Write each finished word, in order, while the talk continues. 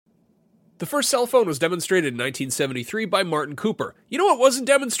The first cell phone was demonstrated in 1973 by Martin Cooper. You know what wasn't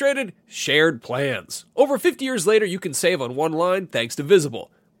demonstrated? Shared plans. Over 50 years later, you can save on one line thanks to Visible.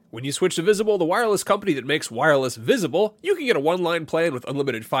 When you switch to Visible, the wireless company that makes wireless visible, you can get a one-line plan with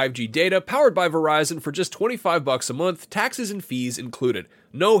unlimited 5G data powered by Verizon for just $25 a month, taxes and fees included.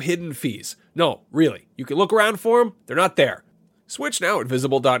 No hidden fees. No, really. You can look around for them. They're not there. Switch now at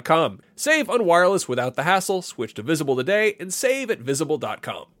Visible.com. Save on wireless without the hassle. Switch to Visible today and save at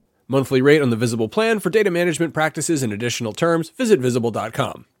Visible.com. Monthly rate on the Visible plan. For data management practices and additional terms, visit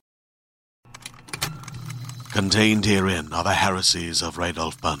Visible.com. Contained herein are the heresies of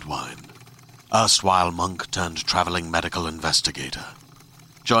Radolf Burntwine, erstwhile monk turned traveling medical investigator.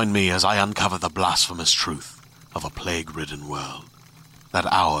 Join me as I uncover the blasphemous truth of a plague-ridden world, that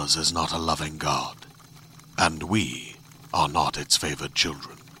ours is not a loving God, and we are not its favored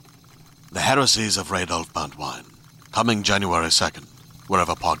children. The heresies of Radolf Burntwine, coming January 2nd,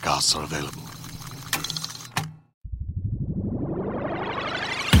 wherever podcasts are available.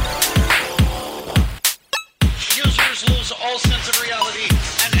 Users lose all sense of reality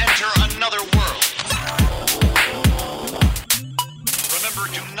and enter another world.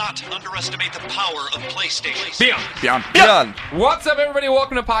 Remember, do not underestimate the power of PlayStation. Beyond. What's up, everybody?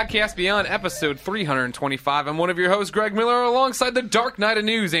 Welcome to Podcast Beyond, episode 325. I'm one of your hosts, Greg Miller, alongside the Dark Knight of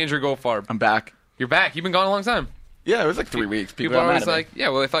News, Andrew Goldfarb. I'm back. You're back. You've been gone a long time. Yeah, it was like 3 weeks. People are always like, yeah,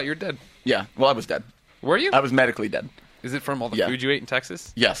 well, they thought you were dead. Yeah, well, I was dead. Were you? I was medically dead. Is it from all the Yeah. food you ate in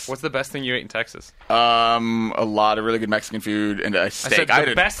Texas? Yes. What's the best thing you ate in Texas? A lot of really good Mexican food and a steak. I said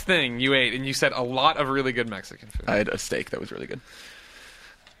the best thing you ate, and you said a lot of really good Mexican food. I had a steak that was really good.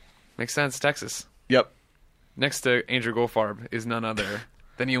 Makes sense, Texas. Yep. Next to Andrew Goldfarb is none other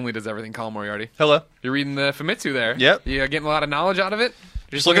than He Only Does Everything, Colin Moriarty. Hello. You're reading the Famitsu there. Yep. You getting a lot of knowledge out of it?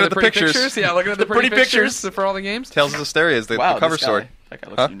 You're Just looking at the pretty pictures. Yeah, looking at the pretty pictures for all the games. Tales of Asteria is the cover this guy, story. That guy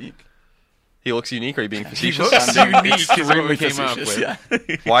looks Huh? unique. He looks unique. Are you being He facetious? looks unique is what we Extremely came up facetious,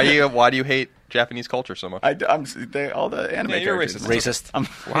 with. yeah. Why do you hate Japanese culture so much? All the anime Yeah, you're characters. racist.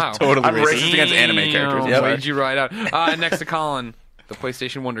 Wow. Totally I'm racist. racist against anime characters. Damn, I'm laid you right out. Next to Colin, the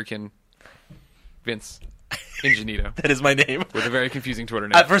PlayStation Wonderkin, Vince Ingenito, That is my name. with a very confusing Twitter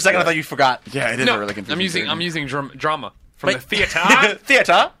name. For a second, I thought you forgot. Yeah, it is no, a really confusing. I'm using drama from Wait. the theater.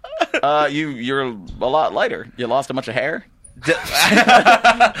 Theater. You're a lot lighter. You lost a bunch of hair.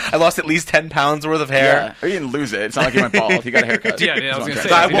 I lost at least 10 pounds worth of hair. Yeah. Or you didn't lose it. It's not like you went bald. You got a haircut. Yeah, I was gonna say.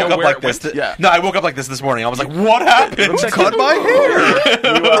 So I You know woke up where like it this. went. Yeah. No, I woke up like this morning. I was like, "What happened? looks like Cut you- my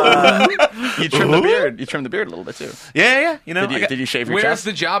hair." You trimmed the beard. You trimmed the beard a little bit too. Yeah. You know, Did you shave your Where's chest?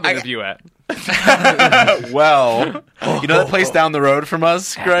 the job interview at? well, you know that place down the road from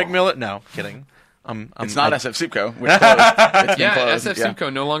us, Greg Miller? No, kidding. It's not SF Supco, which closed. It's been Yeah, closed. SF Simcoe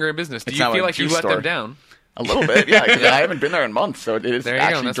no longer in business. Do It's you now feel a like you juice let store. them down? A little bit, yeah. 'Cause I haven't been there in months, so it is There you go,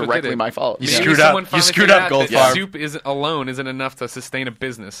 actually that's what did directly it. my fault. You yeah. Maybe screwed up. someone You finally screwed figured up, out that Goldfarb. soup alone isn't enough to sustain a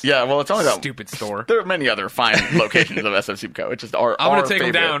business. Yeah, well, it's only that Stupid store. There are many other fine locations of SF Supco. It's just our I'm gonna our take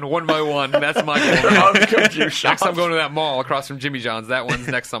them favorite. down one by one. That's my goal. Next, I'm going to that mall across from Jimmy John's. That one's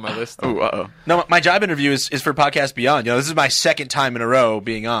next on my list. Ooh, uh-oh. No, my job interview is for Podcast Beyond. You know, this is my second time in a row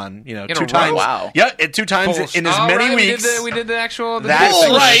being on. You know, In a two row? times. Wow. Yeah, 2 times in as Oh, many right, weeks. We did the actual. The That's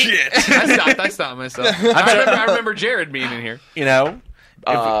video thing. right. I stopped myself. I remember Jared being in here. You know,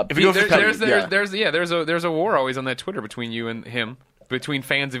 if we go for There's a war always on that Twitter between you and him, between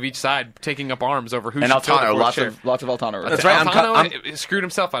fans of each side taking up arms over who And should fill the Altano, fourth chair. lots of Altano. That's right. Altano screwed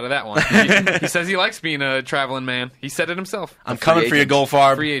himself out of that one. He says he likes being a traveling man. He said it himself. I'm coming for you,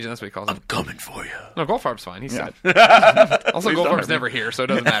 Goldfarb. Free agent, that's what he calls him. Coming for you. No, Goldfarb's fine. He said. Yeah. Also, Please don't hurt Goldfarb's me. never here, so it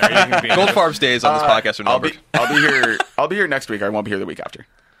doesn't matter. He can be Goldfarb stays on this podcast are I'll be numbered. here. I'll be here next week. I won't be here the week after.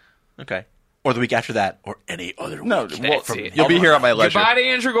 Okay. Or the week after that, or any other week. No, That's it. You'll be here on my leisure. Goodbye to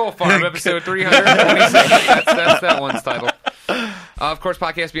Andrew Goldfarb, episode 326. That's that one's title. Of course,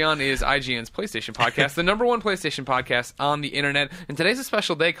 Podcast Beyond is IGN's PlayStation podcast, the number one PlayStation podcast on the internet. And today's a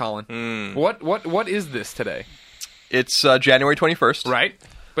special day, Colin. What is this today? It's January 21st. Right?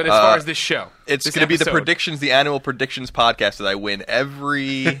 But as far as this show, It's this going to be the episode, predictions, the annual predictions podcast that I win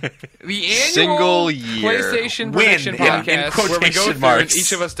every the annual single year. PlayStation Win, prediction in podcast, where we go quotation through marks. and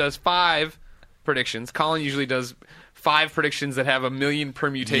each of us does 5 predictions. Colin usually does 5 predictions that have a million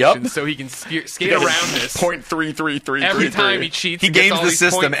permutations, Yup. so he can skate around this. 0.33333. Every time he cheats, He gets games all the these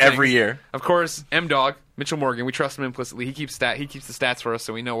system point every things. year. Of course, M-Dog, Mitchell Morgan, we trust him implicitly. He keeps the stats for us,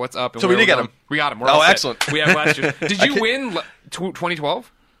 so we know what's up. And So we where did we're get going. him. We got him. We're Oh, all set. excellent. We have last year. Did you win 2012?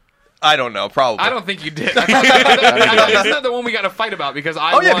 I don't know. Probably. I don't think you did. I thought, isn't that the one we got to fight about? Because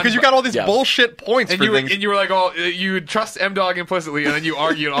I won, because you got all these bullshit points and for you, things. and you were like, oh, you trust M-Dog implicitly, and then you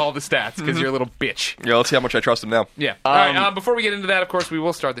argued all the stats because you're a little bitch. Yeah, let's see how much I trust him now. Yeah. All right, before we get into that, of course, we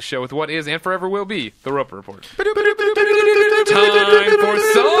will start the show with what is and forever will be the Roper Report. Time for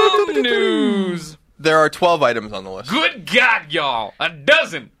some news. There are 12 items on the list. Good God, y'all. A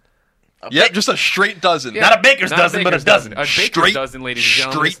dozen. Yep, just a straight dozen. Yeah. Not a baker's Not dozen, but a dozen. A baker's Straight dozen, ladies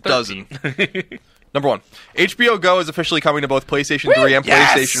and gentlemen. Straight dozen. Number 1. HBO Go is officially coming to both PlayStation 3 and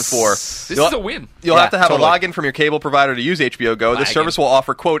PlayStation 4. This is a win. You'll have to have totally. a login from your cable provider to use HBO Go. This service will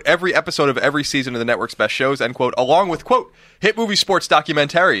offer, quote, every episode of every season of the network's best shows, end quote, along with, quote, hit movie sports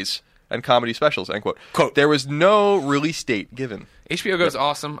documentaries and comedy specials, end quote. Quote. There was no release date given. HBO Go is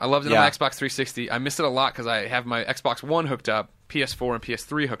awesome. I loved it Yeah. on Xbox 360. I missed it a lot because I have my Xbox One hooked up, PS4 and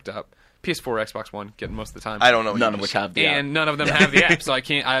PS3 hooked up. PS4, Xbox One, getting most of the time. I don't know. None of which have the And none of them have the app, so I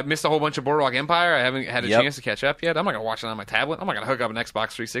can't. I missed a whole bunch of Boardwalk Empire. I haven't had a chance to catch up yet. I'm not gonna watch it on my tablet. I'm not gonna hook up an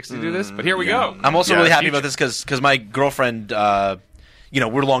Xbox 360 to do this. But here we go. I'm also Yeah, really happy future. about this because my girlfriend,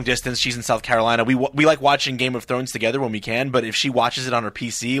 we're long distance. She's in South Carolina. We like watching Game of Thrones together when we can. But if she watches it on her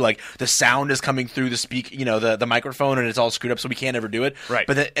PC, like the sound is coming through the microphone, and it's all screwed up, so we can't ever do it. Right.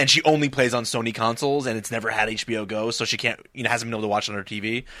 But and she only plays on Sony consoles, and it's never had HBO Go, so she can't, hasn't been able to watch it on her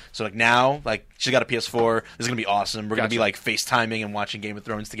TV. So like now, like she's got a PS4. This is gonna be awesome. We're gonna be like FaceTiming and watching Game of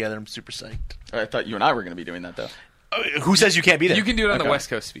Thrones together. I'm super psyched. I thought you and I were going to be doing that, though. Who says you can't be there? You can do it on the Okay. West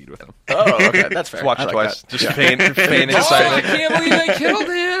Coast feed with them. Oh, okay. That's fair. Watch I it like twice. that. Just Yeah. feign Oh, I excitement. can't believe they killed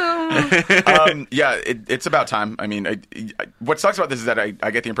him. Yeah, it's about time. I mean, what sucks about this is that I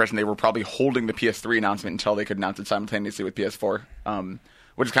get the impression they were probably holding the PS3 announcement until they could announce it simultaneously with PS4,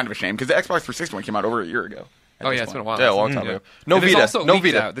 which is kind of a shame because the Xbox 360 one came out over a year ago. Oh yeah, it's been a while. Yeah, a long time ago. No And this Vita. also No leaked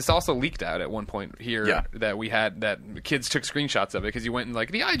Vita. out. This also leaked out at one point here Yeah. that we had that kids took screenshots of it because you went and like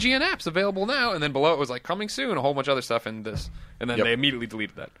the IGN app's available now, and then below it was like coming soon, a whole bunch of other stuff, and then they immediately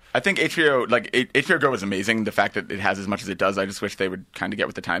deleted that. I think HBO Go is amazing. The fact that it has as much as it does, I just wish they would kind of get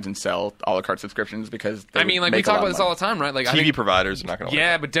with the times and sell a la carte subscriptions because I mean, like we talk about this all the time, right? Like I TV think, providers are not going to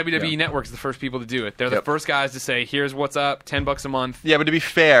yeah, but WWE Network's the first people to do it. They're the Yep. first guys to say, "Here's what's up, $10 a month." Yeah, but to be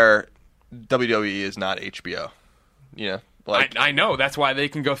fair, WWE is not HBO. I know that's why they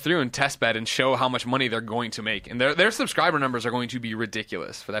can go through and test bed and show how much money they're going to make, and their subscriber numbers are going to be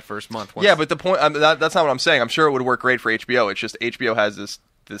ridiculous for that first month. Yeah, but the point that's not what I'm saying. I'm sure it would work great for HBO. It's just HBO has this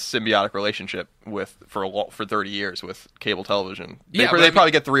symbiotic relationship for 30 years with cable television. They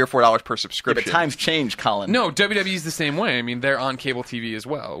probably get $3 or $4 per Yeah, subscription. but times change, Colin. No, WWE's the same way. I mean, they're on cable TV as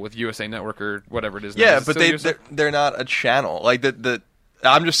well with USA Network or whatever it is. now. Yeah, Is it but still USA? they're not a channel. Like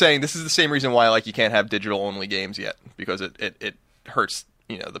I'm just saying this is the same reason why like you can't have digital only games yet because it hurts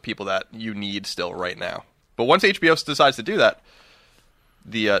the people that you need still right now. But once HBO decides to do that,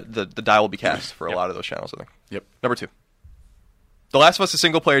 the die will be cast for a lot of those channels. I think. Yep. Number 2. The Last of Us, a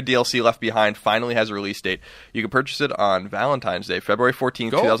single-player DLC Left Behind, finally has a release date. You can purchase it on Valentine's Day, February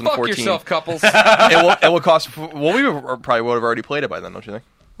 14th, Go 2014. fuck yourself, couples. It will cost. Well, we probably would have already played it by then, don't you think?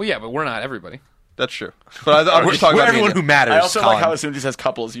 Well, yeah, but we're not everybody. That's true. But I'm just talking We're about everyone me who and matters. I also Colin. like how as soon as he says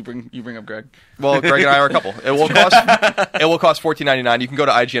couples, you bring up Greg. you. Well, Greg and I are a couple. It will cost $14.99. You can go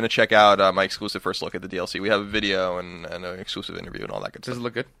to IGN to check out my exclusive first look at the DLC. We have a video and an exclusive interview and all that good Does stuff. it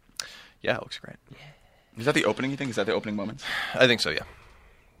look good? Yeah, it looks great. Is that the opening? You think is that the opening moments? I think so. Yeah.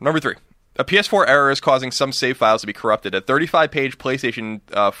 Number 3. A PS4 error is causing some save files to be corrupted. A 35-page PlayStation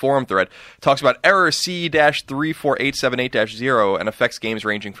forum thread talks about error C-34878-0 and affects games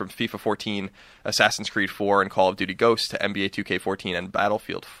ranging from FIFA 14, Assassin's Creed 4, and Call of Duty Ghosts to NBA 2K14 and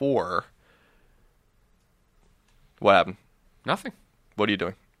Battlefield 4. What happened? Nothing. What are you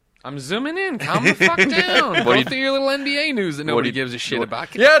doing? I'm zooming in. Calm the fuck down. Go through your little NBA news that nobody gives a shit about.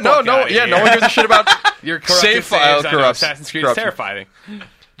 Get Yeah, the no fuck outta here. one gives a shit about Your corrupted save file saves, I know, corrupts. Assassin's Creed is corruption. terrifying.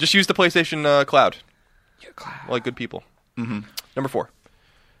 Just use the PlayStation Cloud. Your cloud. Like good people. Mm-hmm. Number 4.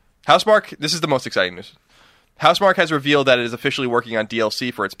 Housemarque, this is the most exciting news. Housemarque has revealed that it is officially working on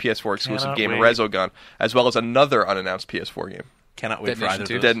DLC for its PS4 exclusive Cannot game wait. Resogun, as well as another unannounced PS4 game. Cannot wait Dead for Nation either of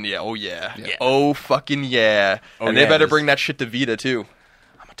 2. those. Dead, yeah, oh yeah. Oh fucking yeah. And yeah, they better it is. bring that shit to Vita too.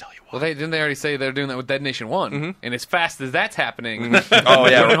 I'm gonna tell you what. Well, didn't they already say they're doing that with Dead Nation 1? And as fast as that's happening, Oh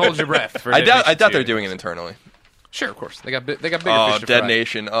yeah. don't hold your breath. For I Dead doubt Nation 2. they're doing it internally. Sure, of course. They got bigger Oh, fish to Dead fry.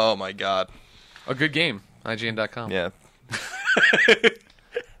 Nation. Oh my god. A good game. IGN.com. Yeah.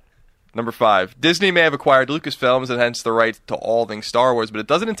 Number 5. Disney may have acquired Lucasfilms and hence the right to all things Star Wars, but it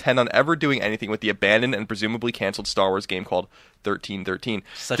doesn't intend on ever doing anything with the abandoned and presumably canceled Star Wars game called 1313.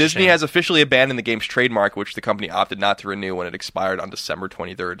 Such a Disney shame. has officially abandoned the game's trademark, which the company opted not to renew when it expired on December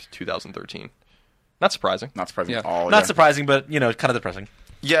 23rd, 2013. Not surprising. Not surprising Yeah. at all. Not yeah. surprising, but kind of depressing.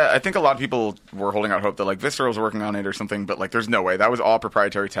 Yeah, I think a lot of people were holding out hope that like Visceral was working on it or something, but like there's no way. That was all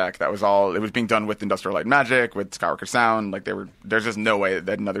proprietary tech. It was being done with Industrial Light and Magic, with Skywalker Sound. Like there's just no way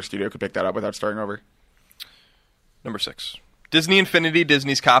that another studio could pick that up without starting over. Number 6. Disney Infinity,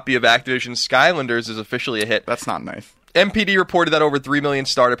 Disney's copy of Activision's Skylanders, is officially a hit. That's not nice. MPD reported that over 3 million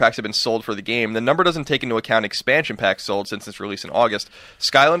starter packs have been sold for the game. The number doesn't take into account expansion packs sold since its release in August.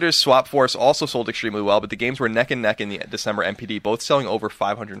 Skylanders Swap Force also sold extremely well, but the games were neck and neck in the December MPD, both selling over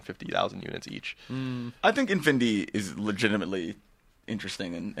 550,000 units each. I think Infinity is legitimately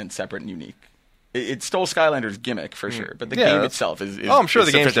interesting and separate and unique. It stole Skylanders' gimmick for sure, but the game itself is I'm sure is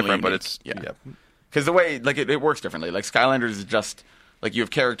the game's sufficiently different, but unique. it's... Yeah. Because the way it works differently. Like Skylanders is just like you have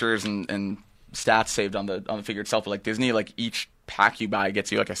characters and stats saved on the figure itself. But like Disney, like each pack you buy gets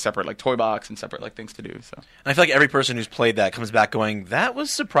you like a separate like toy box and separate like things to do. So And I feel like every person who's played that comes back going, "That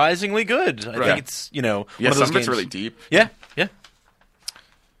was surprisingly good." I think it's one of those some of games. it's really deep. Yeah.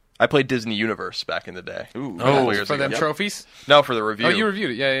 I played Disney Universe back in the day. Ooh, A couple years For ago. them trophies? No, for the review. Oh, you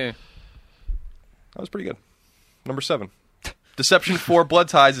reviewed it. Yeah. That was pretty good. Number 7. Deception 4 Blood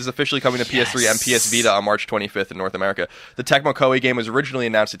Ties is officially coming to PS3 and PS Vita on March 25th in North America. The Tecmo Koei game was originally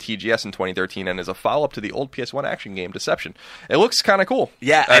announced at TGS in 2013 and is a follow-up to the old PS1 action game Deception. It looks kind of cool.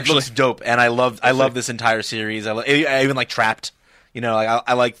 Yeah, it actually. looks dope, and I love this entire series. I even like Trapped.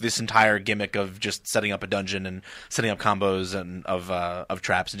 I like this entire gimmick of just setting up a dungeon and setting up combos and of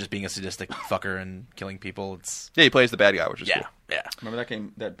traps and just being a sadistic fucker and killing people. It's Yeah, he plays the bad guy, which is cool. yeah. Remember that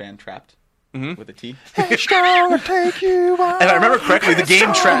game, that band Trapped with a T? If I remember correctly, the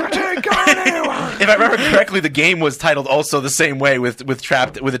game Trapped. If I remember correctly, the game was titled also the same way with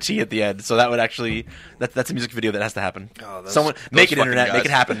Trapped with a T at the end. So that would actually that's a music video that has to happen. Someone make it fucking internet, make guys.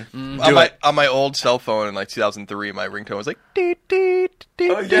 it happen. On my old cell phone in like 2003, my ringtone was like, "Deet, deet,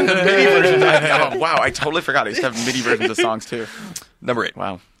 deet, Oh, yeah, the MIDI versions. Wow, I totally forgot. I used to have MIDI versions of songs too. Number 8.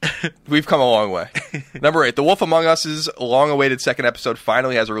 Wow. We've come a long way. Number 8. The Wolf Among Us' long-awaited second episode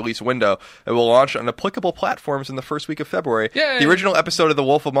finally has a release window. It will launch on applicable platforms in the first week of February. Yay! The original episode of The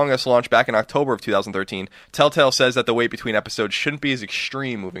Wolf Among Us launched back in October of 2013. Telltale says that the wait between episodes shouldn't be as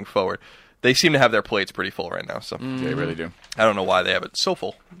extreme moving forward. They seem to have their plates pretty full right now, so They really do. I don't know why they have it so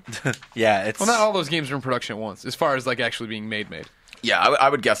full. Yeah, it's Well, not all those games are in production at once, as far as like actually being made. Yeah, I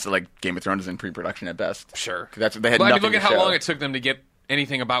would guess that like Game of Thrones is in pre-production at best. Sure. 'Cause that's they had Well, I mean, nothing look at to how show. long it took them to get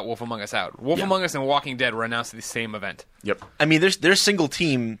anything about Wolf Among Us out. Wolf Among Us and Walking Dead were announced at the same event. Yep. I mean, they're single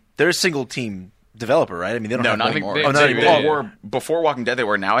team. They're a single team developer, right? I mean, they don't No, have not like- anymore. they- Oh, not they- anymore. they- They were before Walking Dead. They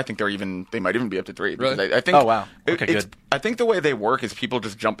were now. I think they might even be up to 3. Because Really? I think. Oh, wow. Okay, good. I think the way they work is people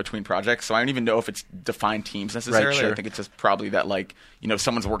just jump between projects. So I don't even know if it's defined teams necessarily. sure. I think it's just probably that like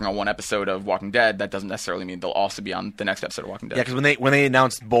someone's working on one episode of Walking Dead. That doesn't necessarily mean they'll also be on the next episode of Walking Dead. Yeah, because when they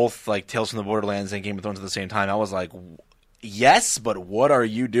announced both like Tales from the Borderlands and Game of Thrones at the same time, I was like, yes, but what are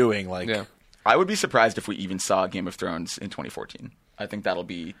you doing? Like, Yeah. I would be surprised if we even saw Game of Thrones in 2014. I think that'll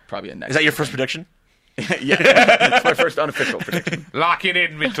be probably a next. is that your first prediction? Yeah, that's my first unofficial prediction. Lock it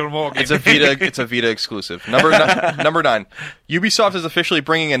in, Mr. Morgan. It's a Vita exclusive. Number 9. Ubisoft is officially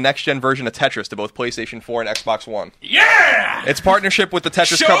bringing a next-gen version of Tetris to both PlayStation 4 and Xbox One. Yeah! Its partnership with the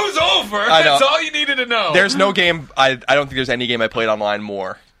Tetris Show's over. I know. That's all you needed to know. There's no game. I don't think there's any game I played online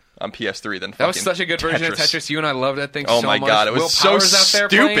more on PS3 than That was fucking such a good version of Tetris. You and I loved that thing Oh so my much. God, it was Will so Power's out there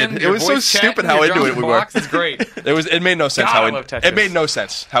stupid. playing, It your was so voice stupid chatting, how your into drums it we and were. blocks. It's great. It made no sense God, how I love Tetris. it made no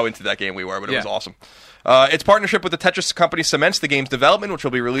sense how into that game we were, but it was Yeah. awesome. Its partnership with the Tetris company cements the game's development, which will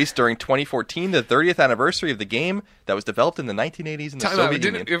be released during 2014, the 30th anniversary of the game that was developed in the 1980s in the Time out. Soviet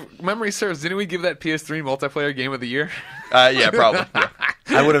Union. If memory serves, didn't we give that PS3 multiplayer game of the year? Yeah, probably. Yeah.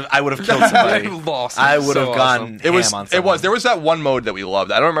 I would have killed somebody. Lost. I would have So gone. awesome. It was. ham on It was. someone. There was that one mode that we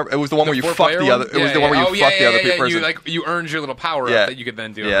loved. I don't remember. It was the one where you fucked four-player the one? other. It was the one where you Yeah, fucked the other yeah. person. You earned your little power Yeah. up that you could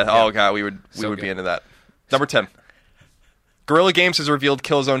then do. Yeah. Oh god, we would So be good. into that. Number 10. Guerrilla Games has revealed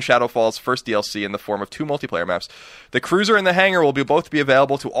Killzone Shadowfall's first DLC in the form of 2 multiplayer maps. The Cruiser and the Hangar will both be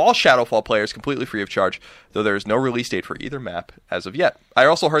available to all Shadowfall players completely free of charge, though there is no release date for either map as of yet. I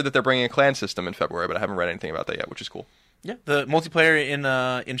also heard that they're bringing a clan system in February, but I haven't read anything about that yet, which is cool. Yeah, the multiplayer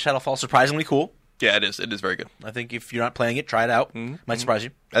in Shadowfall surprisingly cool. Yeah, it is. It is very good. I think if you're not playing it, try it out. Might surprise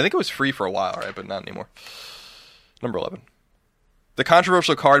you. I think it was free for a while, right? But not anymore. Number 11. The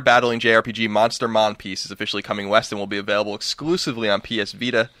controversial card battling JRPG Monster Mon piece is officially coming west and will be available exclusively on PS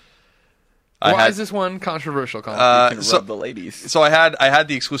Vita. Why is this one controversial, Colin? You can so- rub the ladies. So I had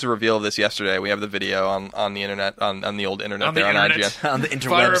the exclusive reveal of this yesterday. We have the video on the internet on the old internet On the there internet. on IGN. On the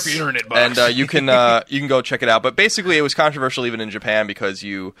Fire up interwebs. the internet box. And you can go check it out. But basically, it was controversial even in Japan because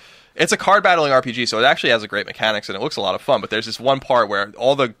it's a card battling RPG, so it actually has a great mechanics and it looks a lot of fun. But there's this one part where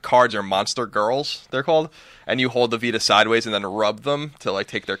all the cards are monster girls, they're called, and you hold the Vita sideways and then rub them to like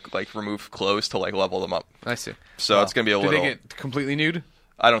take their like remove clothes to like level them up. I see. So it's gonna be a Did little. they get completely nude?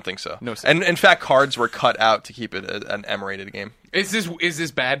 I don't think so. No, sir. And in fact, cards were cut out to keep it an M-rated game. Is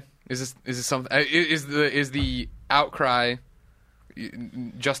this bad? Is this something? Is the outcry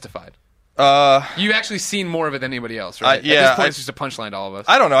justified? You've actually seen more of it than anybody else, right? yeah, At this point, I- it's just a punchline to all of us.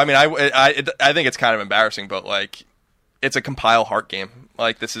 I don't know. I mean, I think it's kind of embarrassing, but like, it's a compile heart game.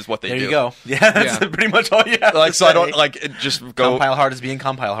 Like, this is what they There do. you go. Yeah, that's Yeah. pretty much all you have Like, to so I say. don't like just go. Compile Heart is being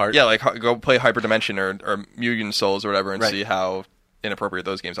Compile Heart. Yeah, like go play Hyperdimension or Mugen Souls or whatever, and Right. see how inappropriate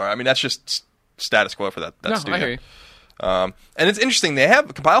those games are. I mean, that's just status quo for that no, studio. I hear you. And it's interesting.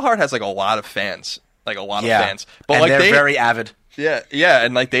 Compile Heart has like a lot of fans, like a lot Yeah. of fans, but and like they're very avid. yeah,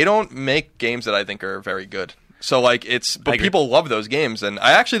 and like they don't make games that I think are very good. So like but agree. people love those games, and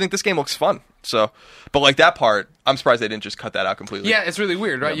I actually think this game looks fun. So, but like that part, I'm surprised they didn't just cut that out completely. Yeah, it's really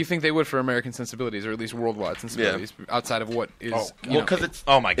weird, right? You think they would for American sensibilities, or at least worldwide sensibilities, outside of what is. Well, you know, because it's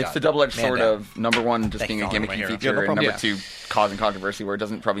Oh my God. it's the double-edged Man sword down. of number one, just Thank being a you, Colin, my gimmicky hero. feature, Yeah, no and problem. number two, causing controversy where it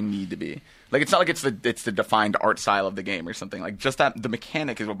doesn't probably need to be. Like it's not like it's the defined art style of the game or something. Like just that the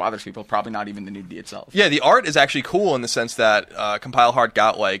mechanic is what bothers people. Probably not even the nudity itself. Yeah, the art is actually cool in the sense that Compile Heart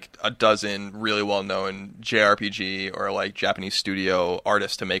got like a dozen really well-known JRPG or like Japanese studio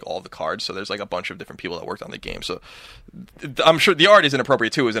artists to make all the cards. So there's like a bunch of different people that worked on the game. So I'm sure the art is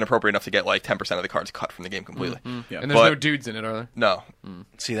inappropriate too. Is inappropriate enough to get like 10% of the cards cut from the game completely. Yeah. and there's but- no dudes in it, are there? No,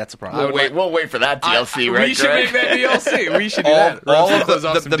 See, that's a problem. We'll wait for that DLC, right? We should Greg? make that DLC. We should do all that. of Close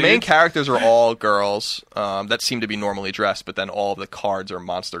off some the main dudes. characters are all girls that seem to be normally dressed, but then all of the cards are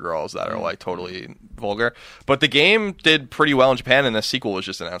monster girls that are like totally vulgar. But the game did pretty well in Japan, and a sequel was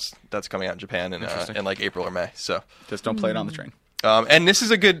just announced that's coming out in Japan in like April or May. So. Just don't play it on the train. And this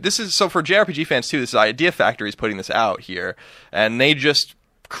is so for JRPG fans too. This is Idea Factory is putting this out here, and they just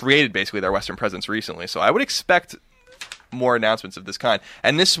created basically their Western presence recently. So I would expect more announcements of this kind.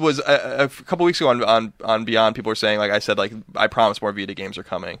 And this was a couple weeks ago on Beyond. People were saying, like I said, like I promise more Vita games are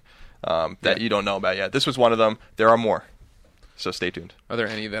coming that you don't know about yet. This was one of them. There are more, so stay tuned. Are there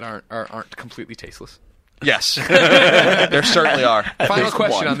any that aren't completely tasteless? Yes, there certainly are. Final least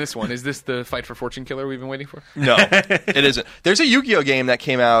question one. on this one: is this the Fight for Fortune killer we've been waiting for? No, it isn't. There's a Yu-Gi-Oh game that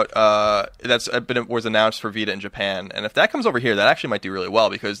came out was announced for Vita in Japan, and if that comes over here, that actually might do really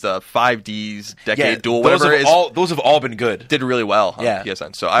well because the 5Ds Decade Duel, those whatever have those have all been good. did really well on Yeah.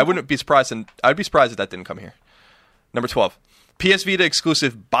 PSN. So I wouldn't be surprised, and I'd be surprised if that didn't come here. Number 12. PS Vita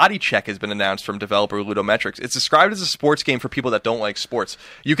exclusive Body Check has been announced from developer Ludometrics. It's described as a sports game for people that don't like sports.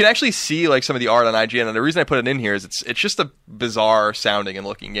 You can actually see like some of the art on IGN, and the reason I put it in here is it's just a bizarre sounding and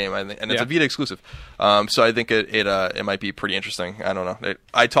looking game, I think, and it's a Vita exclusive. So I think it might be pretty interesting. I don't know.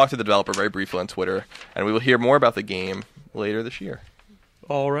 I talked to the developer very briefly on Twitter, and we will hear more about the game later this year.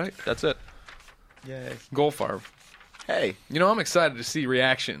 All right. That's it. Yay. Goldfarb. Hey. You know, I'm excited to see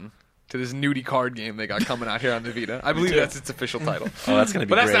reaction to this nudie card game they got coming out here on the Vita. I believe that's its official title. Oh, that's gonna be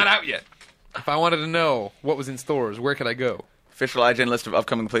But that's great. not out yet. If I wanted to know what was in stores, where could I go? Official IGN list of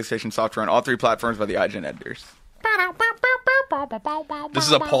upcoming PlayStation software on all three platforms by the IGN editors. This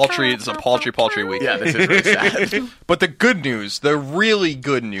is a paltry week. Yeah, this is really sad. But the good news, the really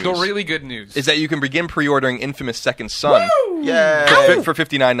good news, The really good news is that you can begin pre-ordering Infamous Second Son Yay. for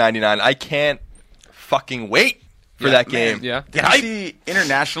 $59.99. I can't fucking wait for that game. Yeah. Did you see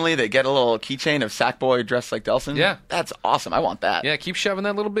internationally they get a little keychain of Sackboy dressed like Delson? Yeah. That's awesome. I want that. Yeah, keep shoving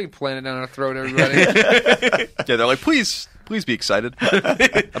that little big planet down our throat, everybody. Yeah, they're like, please be excited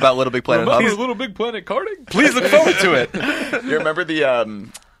about Little Big Planet Hub. Little Big Planet carding. Please look forward to it. You remember the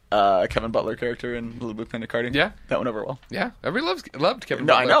Kevin Butler character in Little Big Planet Karting? Yeah. That went over well. Yeah, everybody loved Kevin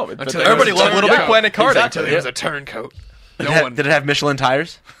No, I Butler. know, but Until everybody he was a loved Little Big turncoat. Planet Karting. Until he was a turncoat. Did No it, one. did it have Michelin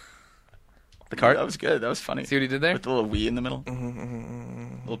tires? The cart? That was good. That was funny. See what he did there? With the little Wii in the middle.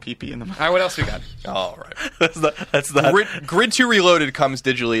 Little pee-pee in the middle. All right, what else we got? All right. That's the Grid 2 Reloaded comes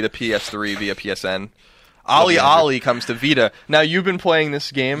digitally to PS3 via PSN. Ollie Ollie comes to Vita. Now, you've been playing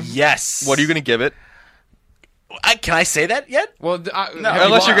this game. yes. What are you going to give it? Can I say that yet? Well,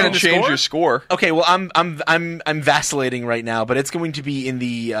 Unless you're going to change your score. Okay, well, I'm vacillating right now, but it's going to be in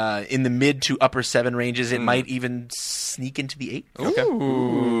the mid to upper 7 ranges. It might even sneak into the 8. Okay.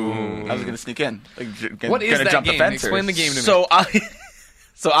 I was going to sneak in. Like, What is gonna that jump game? The fence Explain the game to me. So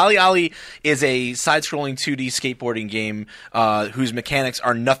So Ali Ali is a side-scrolling 2D skateboarding game whose mechanics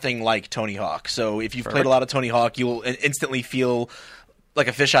are nothing like Tony Hawk. So if you've played a lot of Tony Hawk, you'll instantly feel like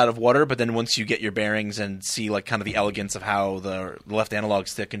a fish out of water. But then once you get your bearings and see like kind of the elegance of how the left analog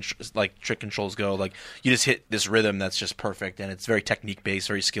stick and like trick controls go, like you just hit this rhythm that's just perfect, and it's very technique-based,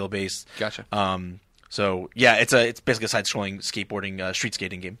 very skill-based. Gotcha. So yeah, it's basically a side-scrolling skateboarding street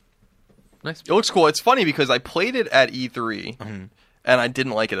skating game. Nice. It looks cool. It's funny because I played it at E3 and I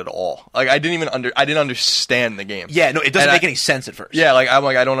didn't like it at all. Like I didn't understand the game. Yeah, no, it doesn't make any sense at first. Yeah,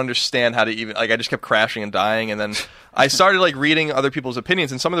 I don't understand how to even I just kept crashing and dying, and then I started like reading other people's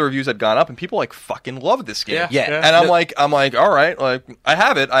opinions, and some of the reviews had gone up, and people like fucking loved this game. Yeah. And I'm like, all right, like I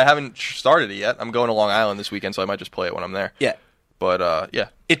have it. I haven't started it yet. I'm going to Long Island this weekend, so I might just play it when I'm there. Yeah. But yeah,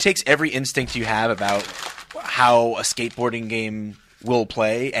 it takes every instinct you have about how a skateboarding game will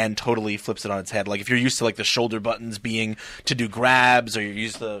play and totally flips it on its head. Like if you're used to like the shoulder buttons being to do grabs, or you're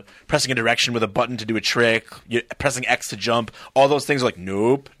used to pressing a direction with a button to do a trick, you're pressing X to jump, all those things are like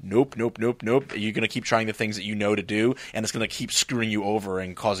nope. You're gonna keep trying the things that you know to do, and it's gonna keep screwing you over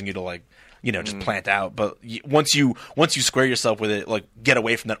and causing you to like just plant out. But once you square yourself with it, like get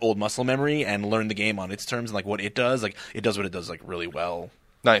away from that old muscle memory and learn the game on its terms and like what it does, like it does what it does like really well.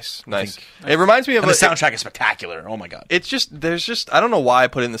 Nice. It reminds me of and the soundtrack is spectacular. Oh my god! It's there's I don't know why I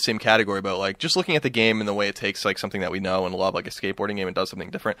put it in the same category, but like just looking at the game and the way it takes like something that we know and love, like a skateboarding game, and does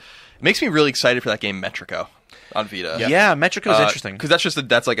something different. It makes me really excited for that game Metrico on Vita. Yeah, Metrico is interesting because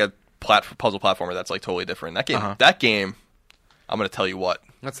that's like a puzzle platformer that's like totally different. That game, I'm gonna tell you what.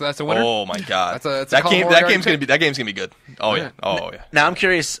 That's a winner. Oh my god! That's a that game's gonna be good. Oh yeah. Now I'm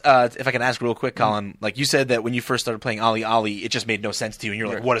curious if I can ask real quick, Colin. Like you said that when you first started playing Ali Ali, it just made no sense to you, and you're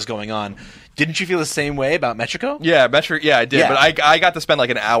like, "What is going on?" Didn't you feel the same way about Metrico? Yeah, I did. Yeah. But I got to spend like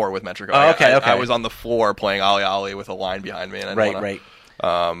an hour with Metrico. Oh, okay. I was on the floor playing Ali Ali with a line behind me, and right.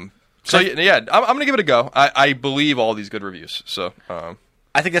 So yeah, I'm gonna give it a go. I believe all these good reviews. So.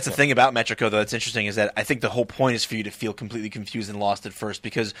 I think that's the thing about Metrico, though, that's interesting, is that I think the whole point is for you to feel completely confused and lost at first,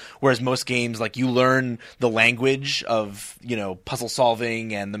 because whereas most games, like, you learn the language of, puzzle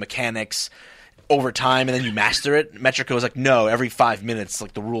solving and the mechanics over time, and then you master it. Metrico is like, no, every 5 minutes,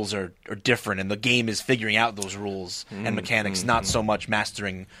 like, the rules are different, and the game is figuring out those rules and mechanics, not so much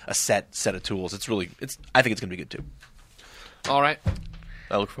mastering a set of tools. I think it's going to be good, too. All right.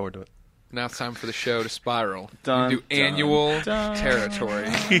 I look forward to it. Now it's time for the show to spiral into annual territory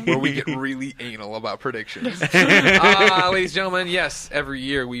where we get really anal about predictions. Ladies and gentlemen, yes, every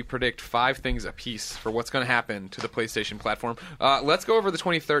year we predict 5 things apiece for what's going to happen to the PlayStation platform. Let's go over the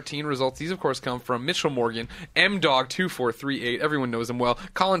 2013 results. These, of course, come from Mitchell Morgan, MDog2438. Everyone knows him well.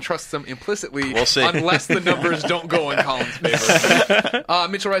 Colin trusts them implicitly, we'll see. Unless the numbers don't go in Colin's favor.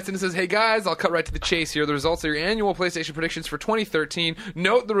 Mitchell writes in and says, "Hey guys, I'll cut right to the chase here. The results are your annual PlayStation predictions for 2013.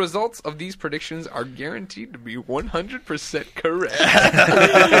 Note the results of these predictions are guaranteed to be 100% correct."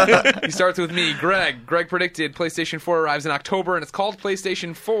 He starts with me, Greg. Greg predicted PlayStation 4 arrives in October, and it's called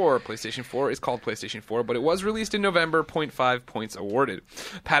PlayStation 4. PlayStation 4 is called PlayStation 4, but it was released in November. 0.5 points awarded.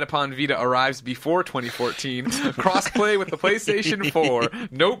 Patapon Vita arrives before 2014. Crossplay with the PlayStation 4.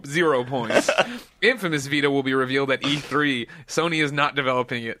 Nope, 0 points. Infamous Vita will be revealed at E3. Sony is not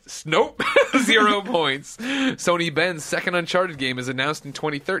developing it. Nope, 0 points. Sony Ben's second Uncharted game is announced in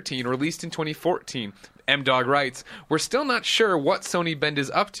 2013, released in 2014. M-Dog writes, "We're still not sure what Sony Bend is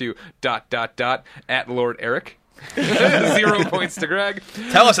up to, ... at Lord Eric." 0 points to Greg.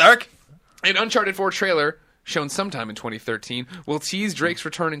 Tell us, Eric. An Uncharted 4 trailer, shown sometime in 2013, will tease Drake's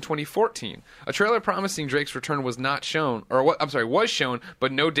return in 2014. A trailer promising Drake's return was not shown, was shown,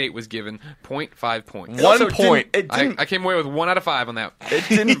 but no date was given. 0.5 points. 1 point. I came away with 1 out of 5 on that. It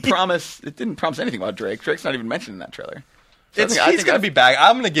didn't promise anything about Drake. Drake's not even mentioned in that trailer. So he's going to be back.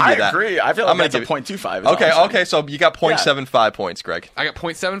 I'm going to give you that. I agree. I feel like that's a 0.25. Okay, so you got 0.75 points, Greg. I got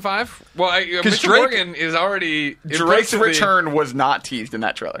 0.75? Well, Mr. Morgan is already... Drake's return was not teased in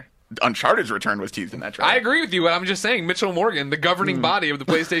that trailer. Uncharted's return was teased in that trailer. I agree with you, but I'm just saying Mitchell Morgan, the governing body of the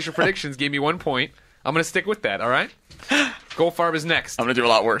PlayStation predictions, gave me 1 point. I'm going to stick with that, all right? Goldfarb is next. I'm going to do a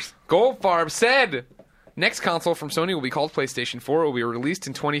lot worse. Goldfarb said... Next console from Sony will be called PlayStation 4. It will be released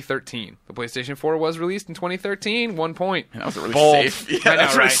in 2013. The PlayStation 4 was released in 202013. 1 point. That was a really safe. Yeah, that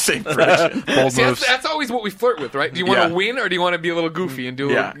was a really safe prediction. Bold moves. That's always what we flirt with, right? Do you want to win, or do you want to be a little goofy and be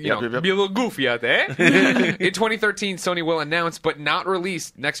a little goofy out there? In 2013, Sony will announce, but not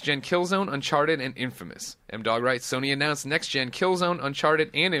release, next-gen Killzone, Uncharted, and Infamous. M-Dog writes, Sony announced next-gen Killzone,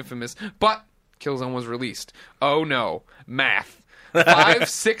 Uncharted, and Infamous, but Killzone was released. Oh no, math.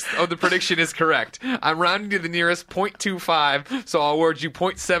 5/6 of the prediction is correct. I'm rounding to the nearest 0.25, so I'll award you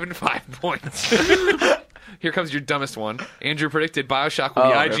 0.75 points. Here comes your dumbest one. Andrew predicted BioShock will be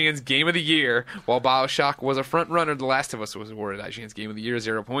IGN's Game of the Year. While BioShock was a front runner, The Last of Us was awarded IGN's Game of the Year,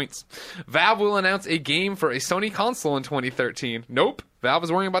 0 points. Valve will announce a game for a Sony console in 2013. Nope. Valve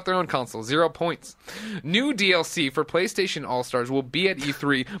is worrying about their own console. 0 points. New DLC for PlayStation All-Stars will be at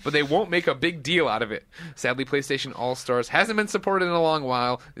E3, but they won't make a big deal out of it. Sadly, PlayStation All-Stars hasn't been supported in a long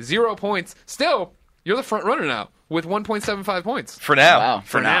while. 0 points. Still, you're the front runner now with 1.75 points. For now. Wow.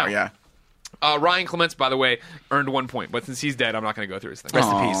 For now, now. yeah. Ryan Clements, by the way, earned 1 point, but since he's dead, I'm not going to go through his thing. Rest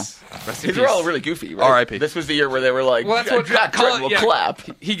in Aw. peace. Rest in These peace. are all really goofy, right? R.I.P.. This was the year where they were like, Well, that's what Jack Colin- will yeah, clap.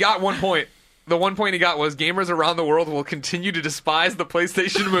 He got 1 point. The 1 point he got was gamers around the world will continue to despise the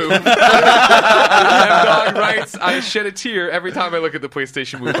PlayStation Move. M-Dog writes, I shed a tear every time I look at the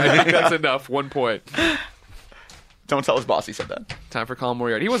PlayStation Move. I think that's enough. 1 point. Don't tell his boss he said that. Time for Colin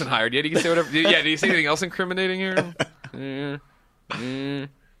Moriarty. He wasn't hired yet. He can say whatever. Yeah, did he say anything else incriminating here?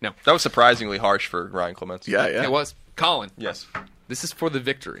 No. That was surprisingly harsh for Ryan Clements. Yeah, yeah. It was. Colin, Yes. this is for the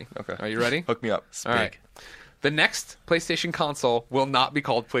victory. Okay. Are you ready? Hook me up. All right. The next PlayStation console will not be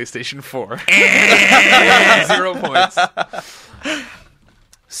called PlayStation 4. 0 points.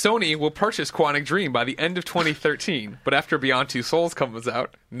 Sony will purchase Quantic Dream by the end of 2013, but after Beyond Two Souls comes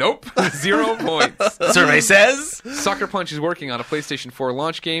out, nope, 0 points. Survey says. Sucker Punch is working on a PlayStation 4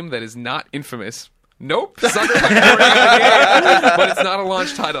 launch game that is not Infamous. Nope. Sucker Punch is working on a game, but it's not a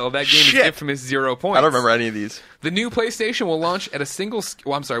launch title. That game is Infamous, 0 points. I don't remember any of these. The new PlayStation will launch at with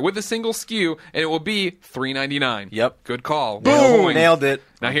a single SKU, and it will be $3.99. Yep. Good call. Boom! Nailed it.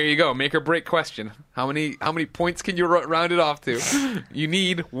 Now here you go. Make or break question. How many points can you round it off to? You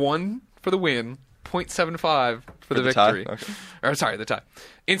need 1 for the win, 0.75 for the the tie? victory. Okay. Or sorry, the tie.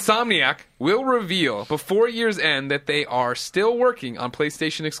 Insomniac will reveal before year's end that they are still working on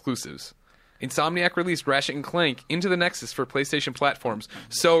PlayStation exclusives. Insomniac released Ratchet & Clank Into the Nexus for PlayStation platforms.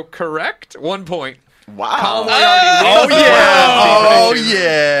 So correct, 1 point. Wow. Colin Moriarty wins Oh, the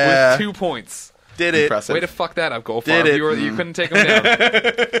yeah. with 2 points. Did it. Impressive. Way to fuck that up, Goldfarb. Did it. You couldn't take him down.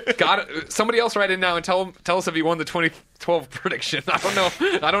 Got it. Somebody else write in now and tell us if he won the 2012 prediction. I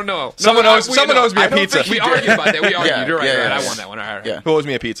don't know. Someone owes me a I don't pizza. think we argued about that. We argued. Yeah, You're right. yeah, You're right. yeah. I won that one. All right. Yeah. Who owes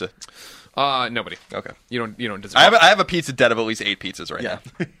me a pizza? Nobody. Okay. You don't deserve. I have a pizza debt of at least 8 pizzas right Yeah.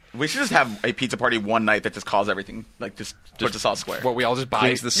 now. We should just have a pizza party one night that just calls everything, like just puts us all square. What we all just buy.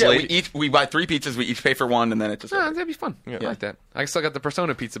 Cleans the Yeah, slate. we buy 3 pizzas, we each pay for one, and then it just... That'd be fun. I like that. I still got the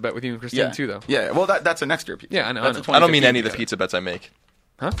Persona pizza bet with you and Christine yeah. too, though. Yeah, well, that's a next year pizza. Yeah, I know, That's I a I don't mean 2015 any of the pizza. pizza bets I make.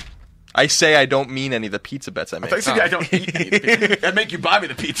 Huh? I say I don't mean any of the pizza bets I make. I thought you said I don't eat any of the pizza. I'd make you buy me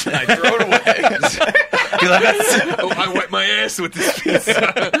the pizza and I throw it away. Oh, I wet my ass with this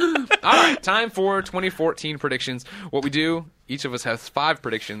pizza. All right, time for 2014 predictions. What we do, each of us has 5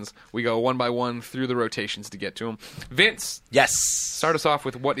 predictions. We go one by one through the rotations to get to them. Vince, Yes. start us off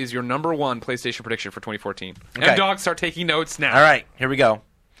with what is your number 1 PlayStation prediction for 2014. Okay. M-Dog, start taking notes now. All right, here we go.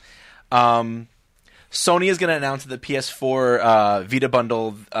 Sony is going to announce that the PS4 Vita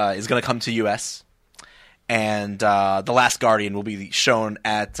bundle is going to come to US, and The Last Guardian will be shown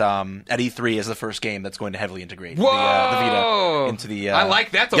at E3 as the first game that's going to heavily integrate the Whoa! Vita into the. I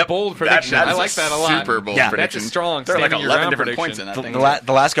like that's a Yep. bold prediction. That I is like a that a lot. super bold Yeah. prediction. That's a strong. There are like standing your 11 ground different prediction. points in that thing.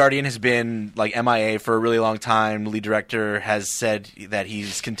 The Last Guardian has been like MIA for a really long time. The lead director has said that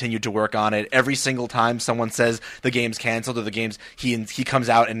he's continued to work on it. Every single time someone says the game's canceled or the game's, he comes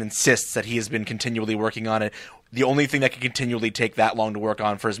out and insists that he has been continually working on it. The only thing that can continually take that long to work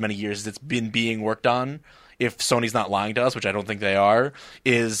on for as many years as it's been being worked on, if Sony's not lying to us, which I don't think they are,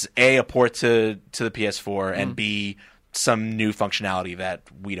 is a port to the PS4 and B, some new functionality that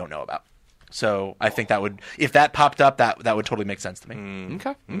we don't know about. So I think that would, if that popped up, that would totally make sense to me.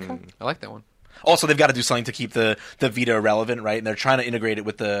 Okay. I like that one. Also, they've got to do something to keep the Vita relevant, right? And they're trying to integrate it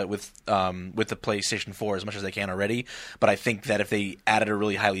with the PlayStation 4 as much as they can already. But I think that if they added a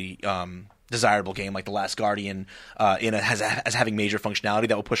really highly desirable game like The Last Guardian as having major functionality,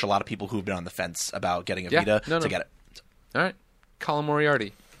 that will push a lot of people who've been on the fence about getting a Vita to get it. All right, Colin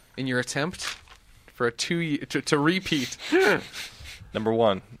Moriarty, in your attempt for a to repeat. Number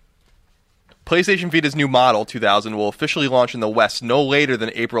 1. PlayStation Vita's new model, 2000, will officially launch in the West no later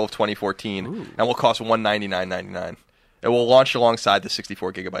than April of 2014 and will cost $199.99. It will launch alongside the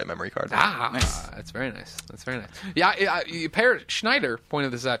 64-gigabyte memory card. That's very nice. Yeah, Per Schneider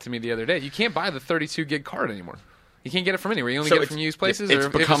pointed this out to me the other day. You can't buy the 32-gig card anymore. You can't get it from anywhere. You only get it from used places, it's or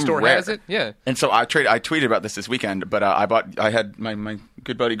if a become store rare. has it. Yeah. And so I tweeted about this weekend, but I had my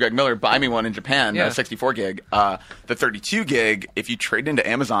good buddy Greg Miller buy me one in Japan, Yeah. 64 gig. The 32 gig, if you trade into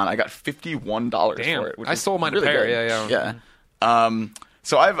Amazon, I got $51 Damn. for it. Which I is sold mine to really Per, good. yeah.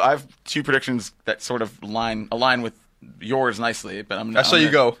 So I've 2 predictions that sort of align with yours nicely, but I'm I saw you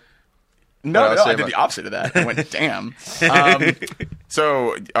go. No, I was I saying did the opposite of that. I went, damn.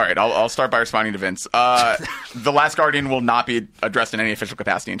 So, all right, I'll start by responding to Vince. The Last Guardian will not be addressed in any official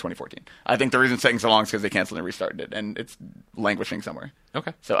capacity in 2014. I think the reason it's taking so long is because they canceled and restarted it, and it's languishing somewhere.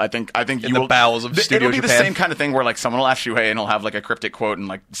 Okay. So I think you the will, bowels of Studio it'll be Japan. the same kind of thing where like someone will ask Shuhei and he'll have like a cryptic quote and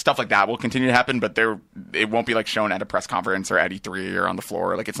like stuff like that will continue to happen, but it won't be like shown at a press conference or at E3 or on the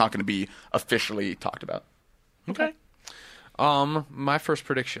floor. Like it's not going to be officially talked about. Okay. My first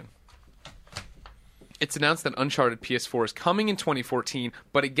prediction. It's announced that Uncharted PS4 is coming in 2014,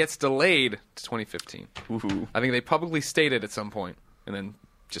 but it gets delayed to 2015. Ooh, I think they publicly stated at some point, and then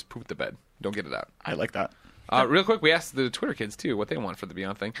just pooped the bed. Don't get it out. I like that. Real quick, we asked the Twitter kids, too, what they want for the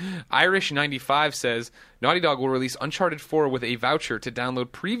Beyond thing. Irish95 says, Naughty Dog will release Uncharted 4 with a voucher to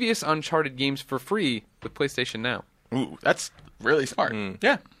download previous Uncharted games for free with PlayStation Now. Ooh, that's really smart.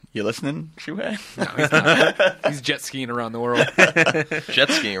 Yeah. You listening, Shuhei? No, he's not. He's jet skiing around the world.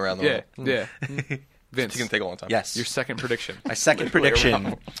 Jet skiing around the Yeah, world. yeah. Vince, It's going to take a long time. Yes. your second prediction. My second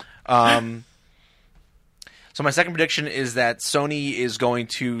prediction. So my second prediction is that Sony is going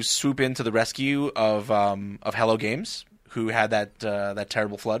to swoop into the rescue of Hello Games, who had that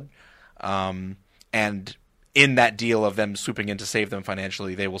terrible flood, and in that deal of them swooping in to save them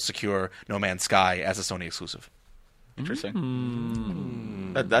financially, they will secure No Man's Sky as a Sony exclusive.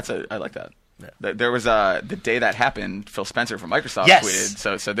 Interesting. I like that. There was the day that happened. Phil Spencer from Microsoft Yes.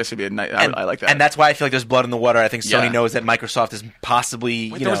 tweeted. So this would be a nice. And, I like that. and that's why I feel like there's blood in the water. I think Sony Yeah. knows that Microsoft is possibly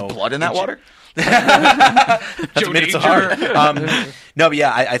Wait, there was blood in that water. That's Joe what made it so Danger. hard. No, but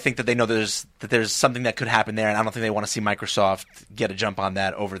yeah, I think that they know there's something that could happen there, and I don't think they want to see Microsoft get a jump on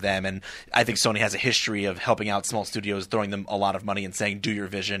that over them. And I think Sony has a history of helping out small studios, throwing them a lot of money and saying, "Do your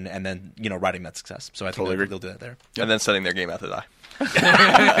vision," and then riding that success. So I think they'll do that there. And then setting their game out to die.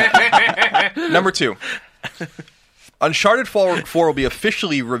 Number 2. Uncharted 4 will be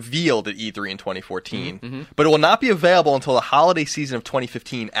officially revealed at E3 in 2014, but it will not be available until the holiday season of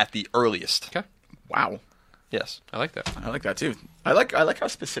 2015 at the earliest. Okay. Wow. Yes. I like that. I like that too. I like how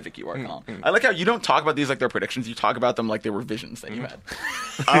specific you are, Colin. I like how you don't talk about these like they're predictions. You talk about them like they were visions that you had.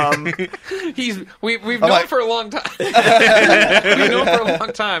 We've known for a long time. We've known for a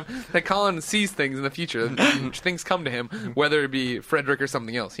long time that Colin sees things in the future. Things come to him, whether it be Frederick or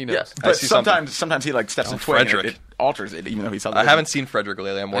something else. He knows. Yes, I but see sometimes he like steps in twin. Frederick. It alters it, even though he saw. I haven't seen Frederick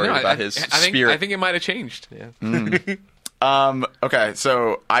lately. I'm I worried know, about his I think, spirit. I think it might have changed. Okay,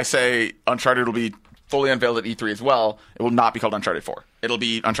 so I say Uncharted will be fully unveiled at E3 as well. It will not be called Uncharted 4. It'll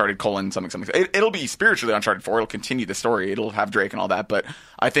be Uncharted : something. It'll be spiritually Uncharted 4. It'll continue the story. It'll have Drake and all that. But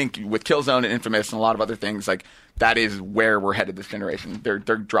I think with Killzone and Infamous and a lot of other things, like that is where we're headed this generation. They're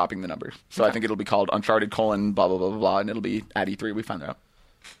dropping the numbers. So I think it'll be called Uncharted : blah blah blah blah blah, and it'll be at E3. We find that out.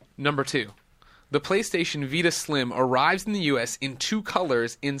 Number 2. The PlayStation Vita Slim arrives in the U.S. in 2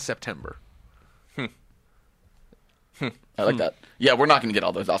 colors in September. I like that. Yeah, we're not going to get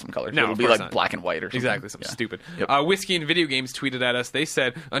all those awesome colors. No, It'll of be course like not. black and white or something. Exactly, something Yeah. stupid. Yep. Whiskey and Video Games tweeted at us. They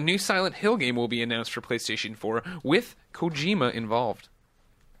said a new Silent Hill game will be announced for PlayStation 4 with Kojima involved.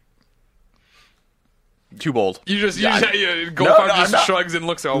 Too bold. Goldfarb No, I'm just not. shrugs and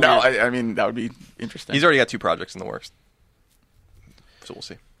looks over. No, I mean that would be interesting. He's already got 2 projects in the works. So we'll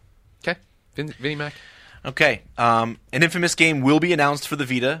see. Okay, Vinny Mac. Okay, an Infamous game will be announced for the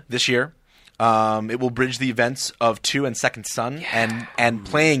Vita this year. It will bridge the events of 2 and Second Son, and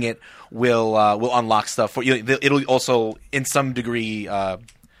playing it will unlock stuff for you. It'll also, in some degree,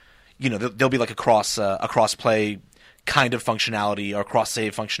 there'll be like a cross play kind of functionality or cross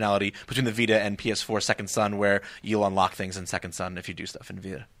save functionality between the Vita and PS4 Second Son, where you'll unlock things in Second Son if you do stuff in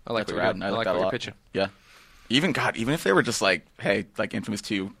Vita. I like That's what you're rad. doing. I I like like that what a you're lot. pitching. Yeah. Even if they were just like, hey, like Infamous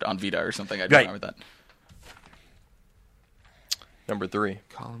 2 on Vita or something, I'd be Right. fine with that. Number 3.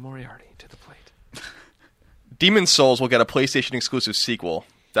 Colin Moriarty to the plate. Demon's Souls will get a PlayStation exclusive sequel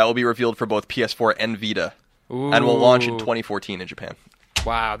that will be revealed for both PS4 and Vita, and will launch in 2014 in Japan.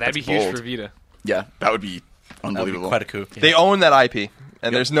 Wow, that'd be That's huge bold. for Vita. Yeah, that would be That would be unbelievable. quite a coup. They own that IP,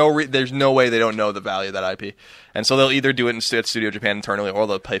 and there's no way they don't know the value of that IP, and so they'll either do it at Studio Japan internally, or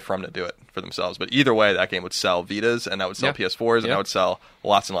they'll pay for them to do it for themselves. But either way, that game would sell Vitas, and that would sell Yeah. PS4s, and Yeah. that would sell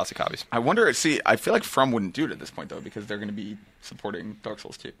lots and lots of copies. I wonder. See, I feel like From wouldn't do it at this point though, because they're going to be supporting Dark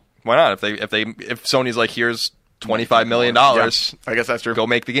Souls 2. Why not? If Sony's like, here's $25 million, Yeah, I guess that's true. go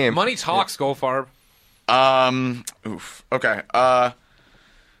make the game. Money talks, Goldfarb. Oof. Okay.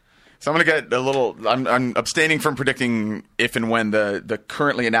 So I'm gonna get a little. I'm abstaining from predicting if and when the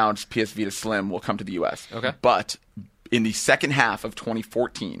currently announced PS Vita Slim will come to the U.S. Okay. But in the second half of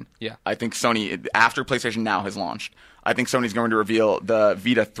 2014. Yeah. I think Sony, after PlayStation Now has launched, I think Sony's going to reveal the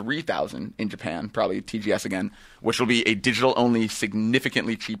Vita 3000 in Japan, probably TGS again, which will be a digital-only,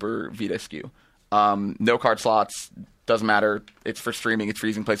 significantly cheaper Vita SKU. No card slots, doesn't matter. It's for streaming. It's for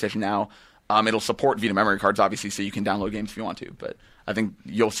using PlayStation Now. It'll support Vita memory cards, obviously, so you can download games if you want to. But I think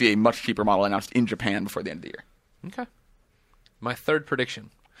you'll see a much cheaper model announced in Japan before the end of the year. Okay. My third prediction.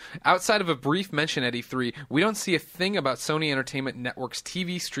 Outside of a brief mention at E3, we don't see a thing about Sony Entertainment Network's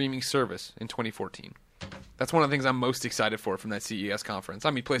TV streaming service in 2014. That's one of the things I'm most excited for from that CES conference. I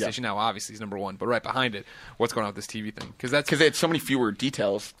mean, PlayStation Now obviously is number one, but right behind it, what's going on with this TV thing? Because they had so many fewer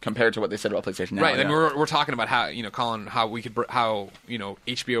details compared to what they said about PlayStation Now. Right, and we're talking about how, Colin, how we could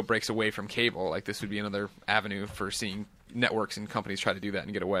HBO breaks away from cable. Like, this would be another avenue for seeing networks and companies try to do that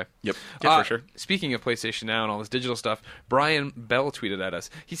and get away. Yep, for sure. Speaking of PlayStation Now and all this digital stuff, Brian Bell tweeted at us.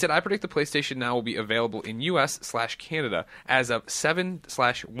 He said, I predict the PlayStation Now will be available in US/Canada as of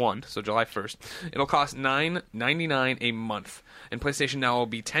 7/1, so July 1st. It'll cost $9.99 a month, and PlayStation Now will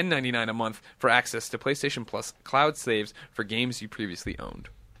be $10.99 a month for access to PlayStation Plus cloud saves for games you previously owned.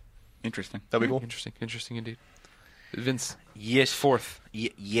 Interesting. That'd be cool. Interesting indeed. Vince. Yes. Fourth.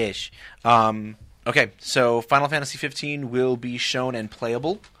 Yes. Okay, so Final Fantasy 15 will be shown and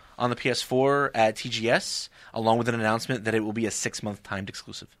playable on the PS4 at TGS, along with an announcement that it will be a 6-month timed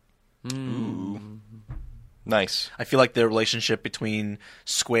exclusive. Nice. I feel like the relationship between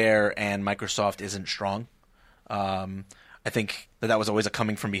Square and Microsoft isn't strong. I think that was always a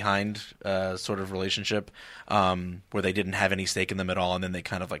coming from behind sort of relationship where they didn't have any stake in them at all, and then they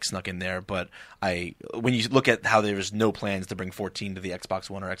kind of like snuck in there. But when you look at how there's no plans to bring 14 to the Xbox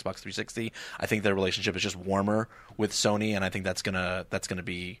One or Xbox 360, I think their relationship is just warmer with Sony, and I think that's gonna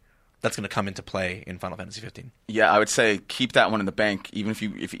come into play in Final Fantasy 15. Yeah, I would say keep that one in the bank. Even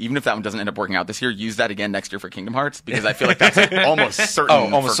if that one doesn't end up working out this year, use that again next year for Kingdom Hearts, because I feel like that's almost certain.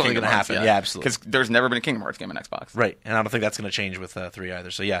 Almost for certainly going to happen. Yeah, absolutely. Because there's never been a Kingdom Hearts game on Xbox. Right, and I don't think that's going to change with 3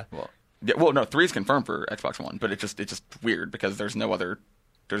 either. So yeah. Well, no, 3 is confirmed for Xbox One, but it's just weird because there's nothing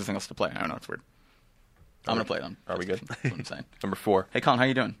else to play. I don't know, it's weird. I'm going to play it on. Are we good? That's what I'm saying. Number 4. Hey, Colin, how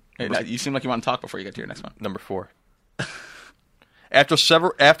you doing? Hey, you seem like you want to talk before you get to your next one. Number 4. After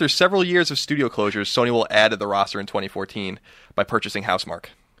several years of studio closures, Sony will add to the roster in 2014 by purchasing Housemarque.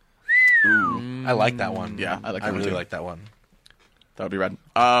 Ooh. I like that one. Yeah, I like that I one really too. like that one. That would be rad.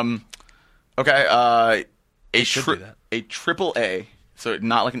 Okay, They should do that. a triple A, so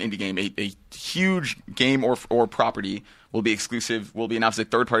not like an indie game, a huge game or property will be announced as a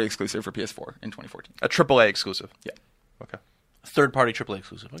third-party exclusive for PS4 in 2014. A AAA exclusive. Yeah. Okay. Third-party AAA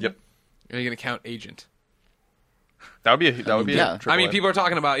exclusive. Okay. Yep. Are you going to count Agent? That would be yeah. a I mean, AAA. people are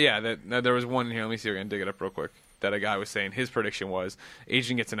talking about, that there was one in here. Let me see if I can dig it up real quick. That a guy was saying his prediction was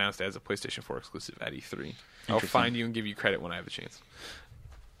Agent gets announced as a PlayStation 4 exclusive at E3. I'll find you and give you credit when I have a chance.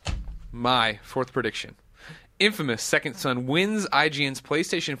 My fourth prediction. Infamous Second Son wins IGN's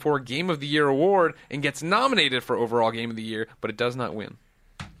PlayStation 4 Game of the Year award and gets nominated for Overall Game of the Year, but it does not win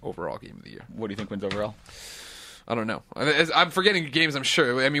Overall Game of the Year. What do you think wins overall? I don't know. I'm forgetting games, I'm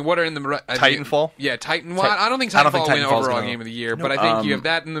sure. I mean, what are in the... Titanfall? Yeah, Titan. Well, I don't think Titanfall will win Titanfall's overall gonna- game of the year, but I think you have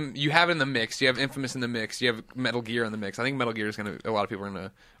that you have it in the mix. You have Infamous in the mix. You have Metal Gear in the mix. I think Metal Gear is going to... A lot of people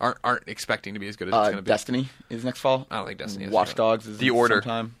aren't expecting to be as good as it's going to be. Destiny is next fall. I don't think Destiny is. Watch Dogs is The Order.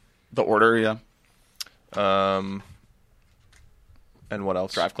 sometime. The Order, yeah. And what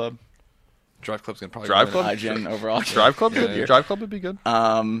else? Drive Club. Drive Club's going to probably Drive win. Club? IGN overall. Drive Club? Yeah, yeah. Drive Club would be good.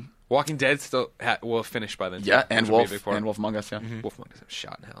 Walking Dead still will finish by then. Yeah, too, and which will be a Wolf big part. and Wolf Among Us, yeah. Wolf Among Us is a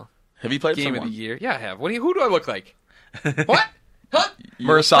shot in hell. Have you played Game of someone? the Year? Yeah, I have. Who do I look like? What? Huh?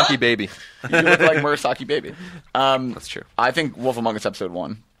 Murasaki Baby. You look like Murasaki Baby. That's true. I think Wolf Among Us Episode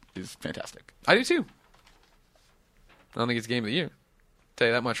 1 is fantastic. I do too. I don't think it's Game of the Year. Tell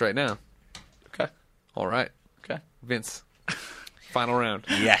you that much right now. Okay. All right. Okay. Vince. Final round.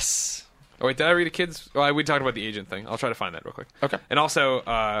 Yes. Oh, wait, did I read a kid's? Oh, we talked about the agent thing. I'll try to find that real quick. Okay. And also,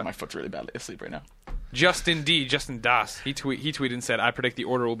 My foot's really badly asleep right now. Justin Das, he tweeted and said, I predict the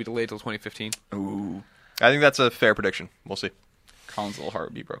order will be delayed till 2015. Ooh. I think that's a fair prediction. We'll see. Colin's little heart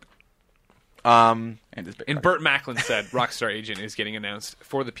would be broken. Um, And his big And heart. Burt Macklin said Rockstar Agent is getting announced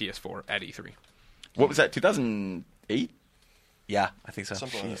for the PS4 at E3. What was that, 2008? yeah, I think so.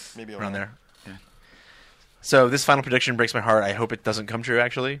 Maybe Around there. Yeah. So this final prediction breaks my heart. I hope it doesn't come true,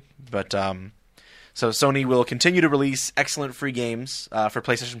 actually. But so Sony will continue to release excellent free games for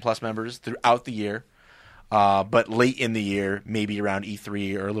PlayStation Plus members throughout the year. But late in the year, maybe around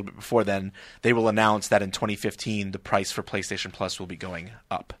E3 or a little bit before then, they will announce that in 2015 the price for PlayStation Plus will be going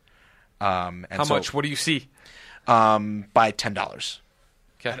up. How much? What do you see? By $10.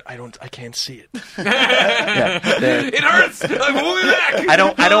 I can't see it. It hurts. I'm moving back.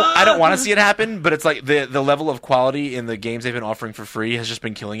 I don't want to see it happen, but it's like the level of quality in the games they've been offering for free has just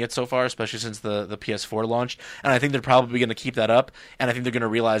been killing it so far, especially since the PS4 launched. And I think they're probably going to keep that up. And I think they're going to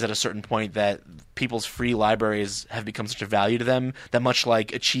realize at a certain point that people's free libraries have become such a value to them that much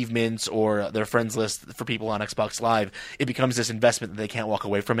like achievements or their friends list for people on Xbox Live, it becomes this investment that they can't walk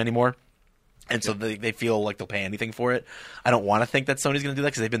away from anymore. And so they feel like they'll pay anything for it. I don't want to think that Sony's going to do that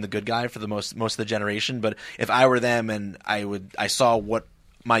because they've been the good guy for the most of the generation. But if I were them and I saw what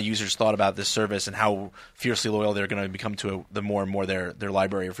my users thought about this service and how fiercely loyal they're going to become to the more and more their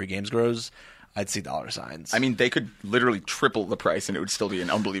library of free games grows, I'd see dollar signs. I mean, they could literally triple the price and it would still be an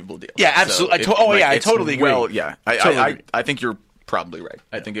unbelievable deal. Yeah, absolutely. So I totally agree. Well, yeah, Totally agree. I think you're probably right.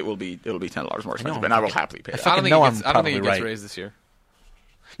 I think it'll be $10 more expensive, and I will happily pay that. I don't think it gets raised this year.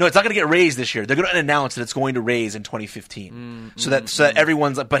 No, it's not going to get raised this year. They're going to announce that it's going to raise in 2015, so that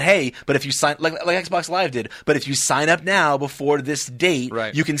everyone's like, but if you sign like Xbox Live did, but if you sign up now before this date,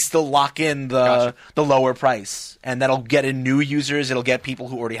 you can still lock in the lower price, and that'll get in new users. It'll get people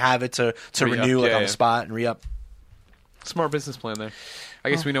who already have it to renew on the spot and re-up. Smart business plan there.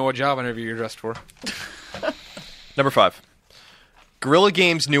 I guess we know what job interview you're dressed for. Number 5. Guerrilla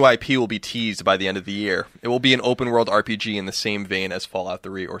Games' new IP will be teased by the end of the year. It will be an open-world RPG in the same vein as Fallout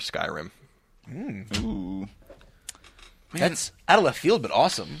 3 or Skyrim. Ooh. That's out of left field, but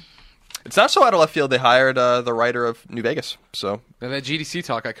awesome. It's not so out of left field. They hired the writer of New Vegas. So and that GDC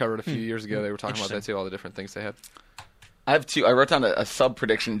talk I covered a few years ago, they were talking about that too, all the different things they had. I have 2. I wrote down a sub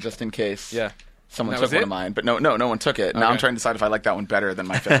prediction just in case. Yeah. Someone took one of mine, but no one took it. Now I'm trying to decide if I like that one better than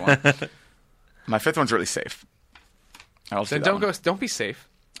my 5th one. My 5th one's really safe. Then don't be safe.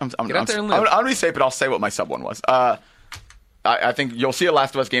 Get out there and live. I'm going to be safe, but I'll say what my sub one was. I think you'll see a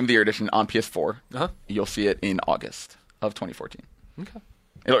Last of Us Game of the Year edition on PS4. Uh-huh. You'll see it in August of 2014. Okay.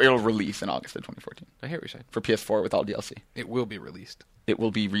 It'll release in August of 2014. I hear what you're saying. For PS4 with all DLC. It will be released. It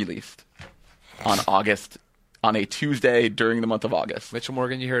will be released on a Tuesday during the month of August. Mitchell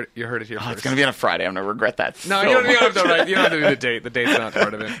Morgan, you heard it here first. It's going to be on a Friday. I'm going to regret that. No, so you don't have to much. write. You don't have to do the date. The date's not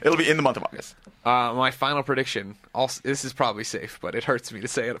part of it. It'll be in the month of August. My final prediction. This is probably safe, but it hurts me to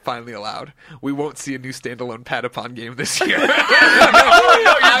say it finally aloud. We won't see a new standalone Patapon game this year.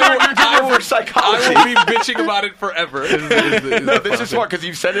 I will psychology. I will be bitching about it forever. This is smart because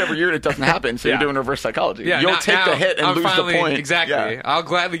you've said it every year and it doesn't happen, so Yeah. you're doing reverse psychology. Yeah, You'll take the hit and I'm lose finally, the point. Exactly. Yeah. I'll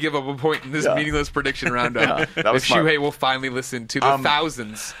gladly give up a point in this meaningless prediction roundup that was if smart. Shuhei will finally listen to the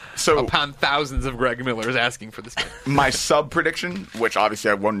thousands upon thousands of Greg Millers asking for this game. My sub prediction, which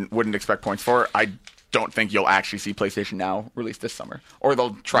obviously I wouldn't expect points for, I don't think you'll actually see PlayStation Now released this summer, or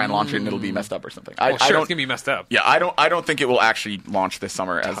they'll try and launch it and it'll be messed up or something. Well, I sure, don't, it's gonna be messed up. Yeah, I don't think it will actually launch this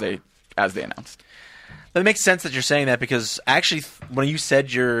summer as they announced. That makes sense that you're saying that because actually, when you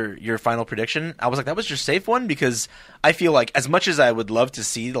said your final prediction, I was like, that was your safe one because I feel like as much as I would love to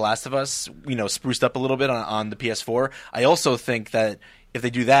see The Last of Us, spruced up a little bit on the PS4, I also think that if they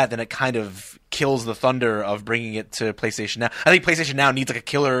do that, then it kind of kills the thunder of bringing it to PlayStation Now. I think PlayStation Now needs like a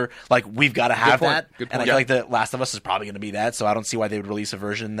killer, like we've got to have that, and I feel like The Last of Us is probably going to be that. So I don't see why they would release a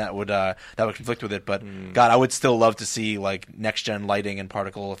version that would conflict with it. But God, I would still love to see like next gen lighting and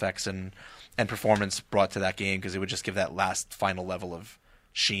particle effects and performance brought to that game because it would just give that last final level of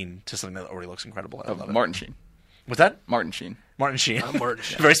sheen to something that already looks incredible. I love it. Martin Sheen. What's that? Martin Sheen. Martin Sheen. I'm Martin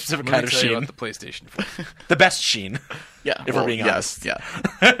Sheen. Very specific Let kind me of tell you sheen. about the PlayStation 4. The best sheen. Yeah, if we're being honest. Yeah.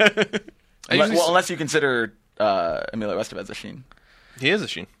 I usually Unless you consider Emilio Estevez a Sheen. he is a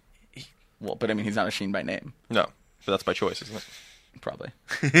Sheen. Well, but I mean, he's not a Sheen by name, No, but that's by choice, isn't it? probably.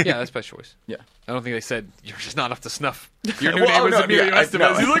 yeah, that's by choice. Yeah. I don't think they said you're just not up to snuff. Your new Well, name is no, Emilio yeah, Estevez.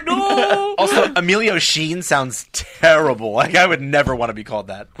 no. He's like, no. Also, Emilio Sheen sounds terrible. Like I would never want to be called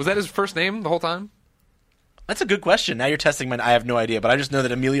that. Was that his first name the whole time? That's a good question. Now you're testing mine. I have no idea, but I just know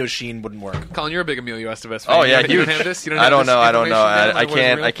that Emilio Sheen wouldn't work. Colin, you're a big Emilio Estevez fan. Oh yeah, you huge. don't have this. You don't I have don't this know. I don't know. information down? I Like, what is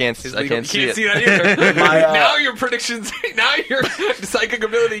can't. real? I can't. Is I legal? can't see You it. can't see that either. Now your predictions. Now your psychic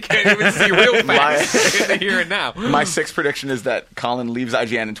ability can't even see real facts in the here and now. My sixth prediction is that Colin leaves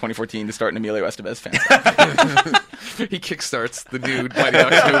IGN in 2014 to start an Emilio Estevez fan. He kickstarts the new Mighty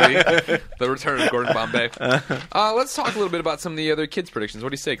Ducks movie, The Return of Gordon Bombay. Let's talk a little bit about some of the other kids' predictions. What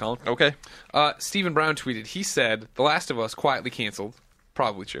do you say, Colin? Okay. Stephen Brown tweeted, he said, The Last of Us quietly canceled.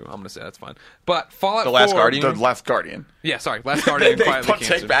 Probably true. I'm going to say that's fine. But Fallout 4... The Last Guardian? The Last Guardian. Yeah, sorry. Last Guardian They quietly take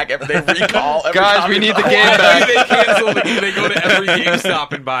canceled. back. They recall. Every Guys, copy we need of the game back. They cancel. They go to every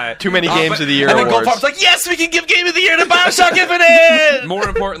GameStop and buy it. Too many games of the year And then awards. Goldfarb's like, yes, we can give Game of the Year to Bioshock Infinite! More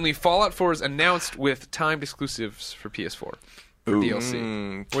importantly, Fallout 4 is announced with timed exclusives for PS4.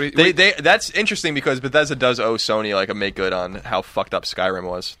 DLC. What do you- That's interesting because Bethesda does owe Sony like a make good on how fucked up Skyrim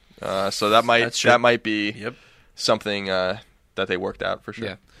was. So that might be something that they worked out for sure.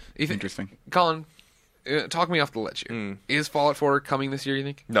 Yeah. Ethan, Interesting. Colin, talk me off the ledge here. Is Fallout 4 coming this year, you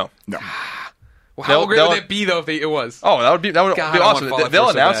think? No. Well, how great would it be, though, if it was? Oh, that would be God, be I want awesome. Fallout They'll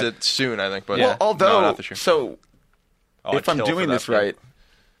 4 so announce bad. it soon, I think. But Well, although, no, not this year. so Oh, if I'd I'm kill for doing that this game. right,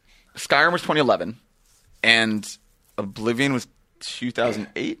 Skyrim was 2011, and Oblivion was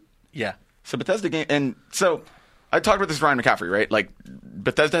 2008. Yeah. So Bethesda game, and so I talked about this with Ryan McCaffrey, right? Like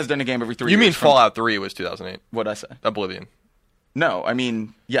Bethesda has done a game every 3 years. You mean from- Fallout 3 was 2008? What'd I say? Oblivion. No, I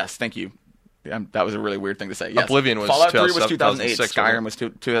mean yes. Thank you. That was a really weird thing to say. Yes. Oblivion was Fallout 3 was 2006, 2008. Skyrim was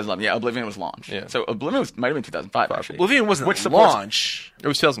 2011. Yeah, Oblivion was launch. Yeah. So Oblivion might have been 2005 actually. Oblivion wasn't Which supports- launch. It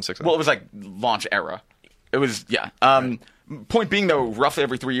was 2006. I Well, it think. was like launch era. It was Point being though, roughly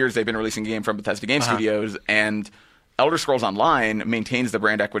every 3 years they've been releasing a game from Bethesda Game Studios, and Elder Scrolls Online maintains the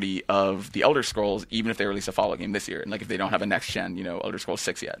brand equity of the Elder Scrolls, even if they release a Fallout game this year, and like if they don't have a next gen, Elder Scrolls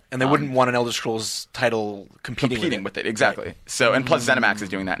 6 yet, And they wouldn't want an Elder Scrolls title competing with it exactly. So and plus ZeniMax is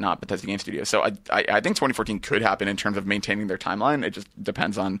doing that, not Bethesda Game Studios. So I think 2014 could happen in terms of maintaining their timeline. It just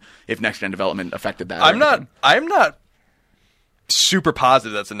depends on if next gen development affected that. I'm not super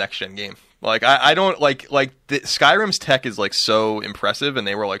positive that's a next gen game. Like I don't like the Skyrim's tech is like so impressive, and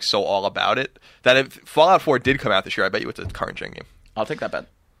they were like so all about it that if Fallout 4 did come out this year, I bet you it's a current gen game. I'll take that bet.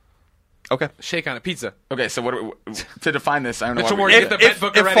 Okay. Shake on a pizza. Okay, so to define this, I don't know. Mitchell why Morgan, we- get the bet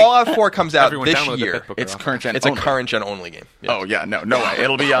book If already. Fallout 4 comes out Everyone this download the year, bet book. it's current gen. it's only. a current gen only game. Yeah. Oh yeah, no way.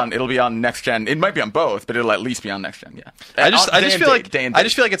 It'll be on next gen. It might be on both, but it'll at least be on next gen. Yeah. I just feel like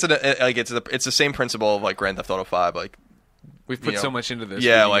it's it's the same principle of like Grand Theft Auto 5. Like We've put you know, so much into this.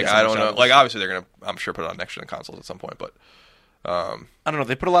 yeah, We like need so I much don't out know. of Like this. obviously they're gonna, I'm sure, put it on next gen consoles at some point, but I don't know.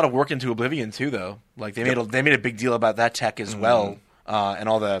 They put a lot of work into Oblivion too, though. Like they made a big deal about that tech as well, and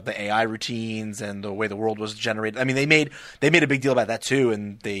all the AI routines and the way the world was generated. I mean, they made a big deal about that too,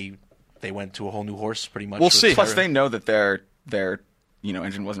 and they went to a whole new horse pretty much. We'll with see. Plus, Skyrim. they know that their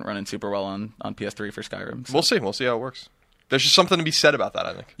engine wasn't running super well on PS3 for Skyrim. So. we'll see how it works. There's just something to be said about that,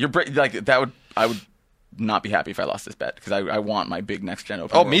 I think. I would not be happy if I lost this bet because I want my big next gen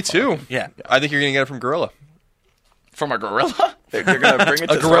open. Oh, world me too. Fallout. Yeah. I think you're gonna get it from Gorilla. From a gorilla. They're gonna bring it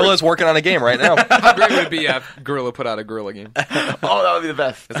to A Gorilla is working on a game right now. How great would it be if Gorilla put out a Gorilla game? Oh, that would be the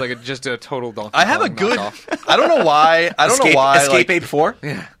best. It's like just a total Donkey I have a Kong good. knockoff. I don't know why. Escape like, Ape 4.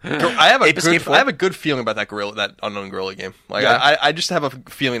 I have a Ape Escape good. 4? I have a good feeling about that Unknown Gorilla game. Like Yeah. I just have a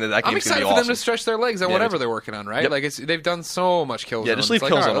feeling that I'm game's excited gonna for be them to awesome. stretch their legs on Yeah, whatever me too. they're working on, right? Yep. Like they've done so much Killzone. Yeah, just leave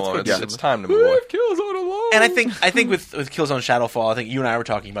It's like, Killzone all right, alone. let's go do It's some- time to move away. Leave Killzone alone. And I think with Killzone Shadowfall, I think you and I were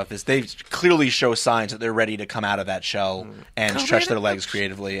talking about this. They clearly show signs that they're ready to come out of that shell and stretch their legs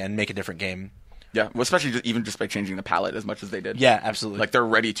creatively and make a different game. Yeah, well, especially even just by changing the palette as much as they did. Yeah, absolutely. Like they're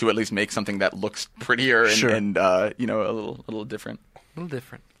ready to at least make something that looks prettier and, Sure. and a little different. a little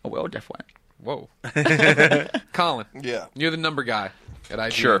different. A well different. Whoa. Colin. Yeah. You're the number guy at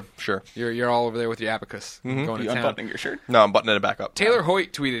IGN. Sure. You're all over there with your abacus going You to town. unbuttoning your shirt. No, I'm buttoning it back up. Taylor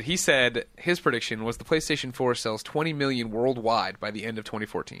Hoyt tweeted, he said his prediction was the PlayStation 4 sells 20 million worldwide by the end of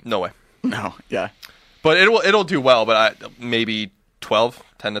 2014. No way. No, yeah. But it'll do well. But maybe 10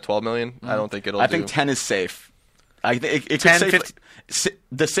 to 12 million. I don't think it'll. I think 10 is safe. I think it 10, could 15.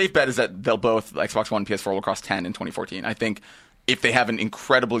 the safe bet is that they'll both Xbox One and PS4 will cross 10 in 2014. I think if they have an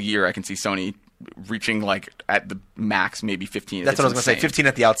incredible year, I can see Sony reaching like at the max maybe 15. That's what I was going to say. 15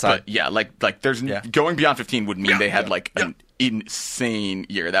 at the outside. But yeah, like there's going beyond 15 would mean they had like an insane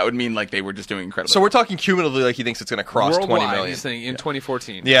year. That would mean like they were just doing incredible. So we're talking cumulatively. Like he thinks it's going to cross Worldwide, 20 million. he's saying in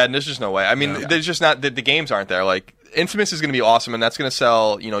 2014. Yeah, and there's just no way. I mean, there's just not the games aren't there. Like Infamous is going to be awesome, and that's going to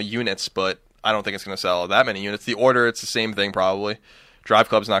sell units, but I don't think it's going to sell that many units. The Order, it's the same thing probably. Drive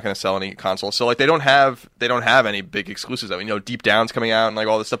Club's not going to sell any consoles, so like they don't have any big exclusives. Deep Down's coming out and like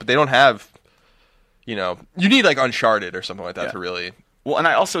all this stuff, but they don't have. You need like Uncharted or something like that to really. Well, and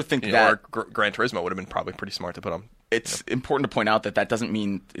I also think that or Gran Turismo would have been probably pretty smart to put on. it's important to point out that doesn't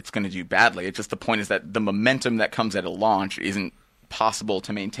mean it's going to do badly. It's just the point is that the momentum that comes at a launch isn't possible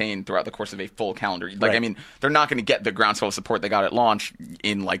to maintain throughout the course of a full calendar. Like, Right. I mean, they're not going to get the groundswell of support they got at launch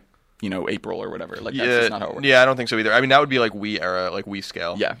in like, April or whatever. Like, that's just not how it works. Yeah, I don't think so either. I mean, that would be like Wii era, like Wii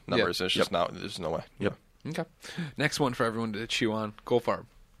scale Yeah. numbers. Yeah. There's just not. There's no way. Yep. Okay. Next one for everyone to chew on. Goldfarb.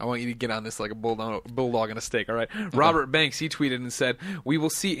 I want you to get on this like a bulldog and a steak, all right? Robert Banks, he tweeted and said, we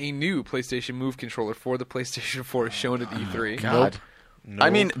will see a new PlayStation Move controller for the PlayStation 4 shown at E3. God. I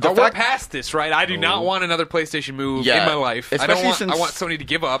mean, the Oh, we're fact past this, right? I do not want another PlayStation Move Yeah. in my life. Especially I since- want Sony to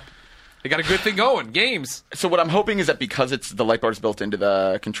give up. They got a good thing going. Games. So what I'm hoping is that because it's the light bars built into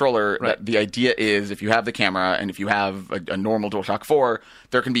the controller, Right. that the idea is if you have the camera and if you have a normal DualShock 4,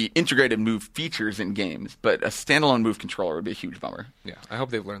 there can be integrated Move features in games. But a standalone Move controller would be a huge bummer. Yeah, I hope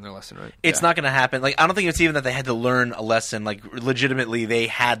they've learned their lesson, right? It's not going to happen. Like, I don't think it's even that they had to learn a lesson. Like, legitimately, they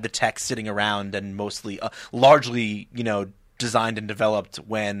had the tech sitting around and mostly, largely, designed and developed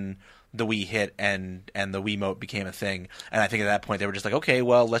when the Wii hit and the Wiimote became a thing. And I think at that point they were just like, okay,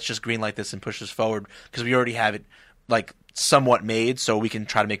 well, let's just greenlight this and push this forward because we already have it like somewhat made, so we can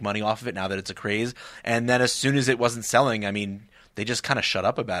try to make money off of it now that it's a craze. And then as soon as it wasn't selling, I mean, they just kind of shut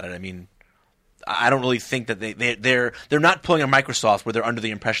up about it. I mean, I don't really think that they're not pulling a Microsoft where they're under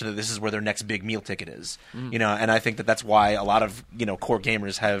the impression that this is where their next big meal ticket is, And I think that that's why a lot of core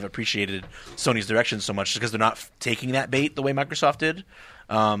gamers have appreciated Sony's direction so much, because they're not taking that bait the way Microsoft did.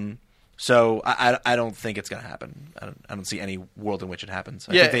 So I don't think it's going to happen. I don't see any world in which it happens.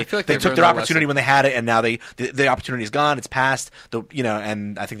 I think I feel like they they've took learned their their opportunity lesson. when they had it, and now the opportunity is gone. It's past.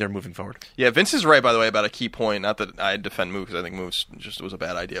 And I think they're moving forward. Yeah, Vince is right, by the way, about a key point. Not that I defend Move, because I think Move just was a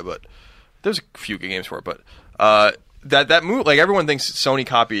bad idea, but there's a few good games for it. But that Move, like, everyone thinks Sony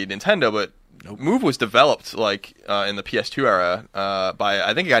copied Nintendo, but Move was developed like in the PS2 era by,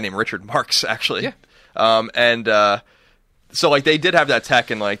 I think, a guy named Richard Marx, actually. Yeah. So, like, they did have that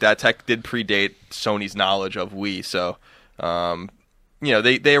tech, and, like, that tech did predate Sony's knowledge of Wii. So,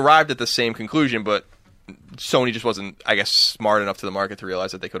 they arrived at the same conclusion, but Sony just wasn't, I guess, smart enough to the market to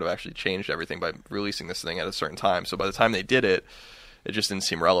realize that they could have actually changed everything by releasing this thing at a certain time. So by the time they did it, it just didn't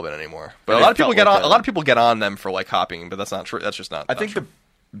seem relevant anymore. But And a lot it of people felt get like on. A lot of people get on them for like copying, but that's not true. That's just not. I think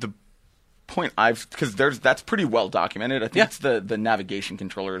the point because that's pretty well documented. I think it's the navigation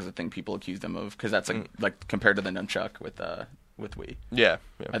controller is the thing people accuse them of, because that's like compared to the nunchuck with Wii. Yeah.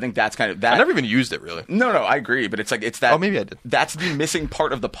 I think that's kind of that. I never even used it really. No, I agree, but it's that. Oh, maybe I did. That's the missing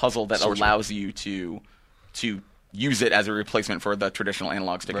part of the puzzle that Sort of. allows you to use it as a replacement for the traditional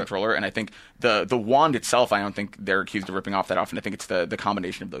analog stick controller. And I think the wand itself, I don't think they're accused of ripping off that often. I think it's the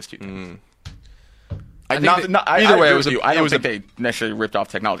combination of those two things. Either way, it was I don't think they necessarily ripped off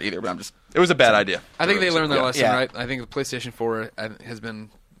technology either, but I'm just. It was a bad idea. I think they learned their lesson, Yeah. right? I think the PlayStation 4 has been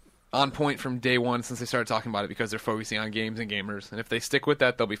on point from day one since they started talking about it, because they're focusing on games and gamers. And if they stick with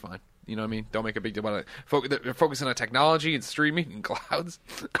that, they'll be fine. You know what I mean? Don't make a big deal about it. They're focusing on technology and streaming and clouds.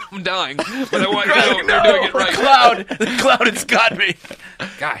 I'm dying. But I want they're doing it right. The cloud has got me.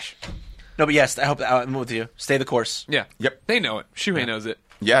 Gosh. No, but yes, I hope I'm with you. Stay the course. Yeah. Yep. They know it. Shuhei knows it.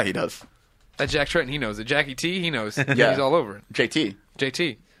 Yeah, he does. That Jack Tretton, he knows it. Jackie T, he knows. Yeah. He's all over it. JT.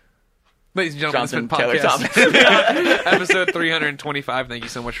 JT. Ladies and gentlemen, Johnson, this has been Taylor podcast. Episode 325. Thank you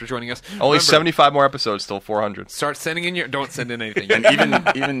so much for joining us. Only Remember, 75 more episodes, still 400. Start sending in don't send in anything. And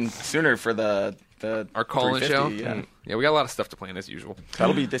even sooner for the Our call-in show. 350, Yeah, we got a lot of stuff to plan as usual.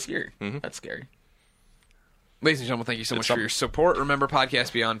 That'll be this year. That's scary. Ladies and gentlemen, thank you so much for your support. Remember,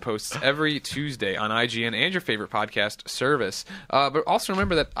 Podcast Beyond posts every Tuesday on IGN and your favorite podcast service. But also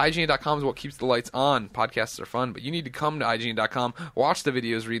remember that IGN.com is what keeps the lights on. Podcasts are fun, but you need to come to IGN.com, watch the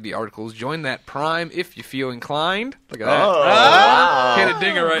videos, read the articles, join that Prime if you feel inclined. Look at that. wow. Hit a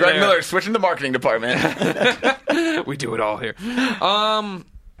dinger right Greg there. Miller switching the marketing department. We do it all here.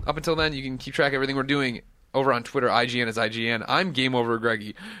 Up until then, you can keep track of everything we're doing over on Twitter. IGN is IGN. I'm Game Over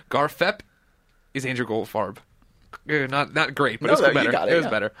Greggy. Garfep is Andrew Goldfarb. Not great, but No, it's you better. got It it, was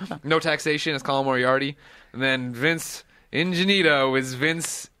yeah. better. No Taxation is Colin Moriarty. And then Vince Ingenito is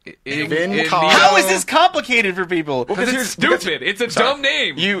Vince Ingenito. How is this complicated for people? Because it's stupid. It's a dumb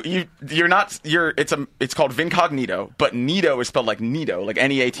name. It's called Vincognito, but Nito is spelled like Nito, like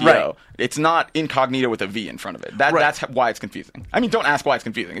Neato. Right. It's not incognito with a V in front of it. That's why it's confusing. I mean, don't ask why it's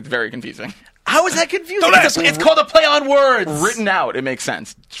confusing. It's very confusing. How is that confusing? It's called a play on words. Written out, it makes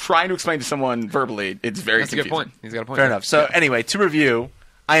sense. Trying to explain to someone verbally, it's very That's a confusing. good point. He's got a point. Fair there. enough. So anyway, to review,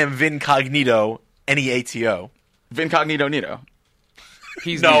 I am Vincognito, Neato. Vincognito Nito.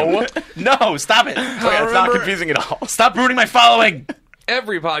 He's Neo. No, stop it. It's not remember- confusing at all. Stop ruining my following.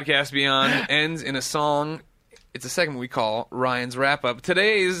 Every Podcast Beyond ends in a song. It's a segment we call Ryan's Wrap Up.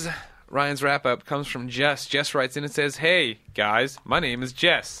 Today's Ryan's Wrap Up comes from Jess. Jess writes in and says, "Hey, guys, my name is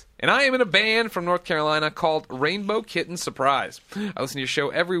Jess, and I am in a band from North Carolina called Rainbow Kitten Surprise. I listen to your show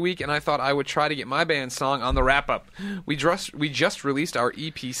every week, and I thought I would try to get my band's song on the wrap-up. We just released our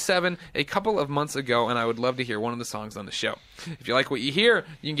EP7 a couple of months ago, and I would love to hear one of the songs on the show. If you like what you hear,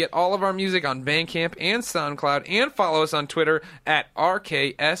 you can get all of our music on Bandcamp and SoundCloud, and follow us on Twitter at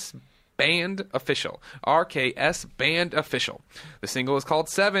RKS Band Official. RKS Band Official. The single is called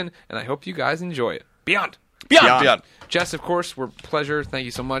 7, and I hope you guys enjoy it. Beyond! Beyond. Jess, of course, we're pleasure. Thank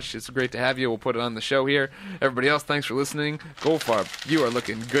you so much. It's great to have you. We'll put it on the show here. Everybody else, thanks for listening. Goldfarb, you are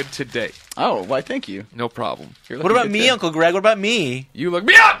looking good today. Oh, why, thank you. No problem. What about me, Uncle Greg? What about me? You look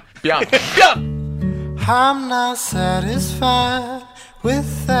beyond. I'm not satisfied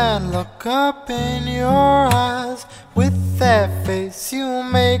with that look up in your eyes, with that face you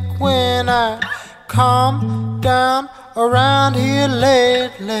make when I calm down around here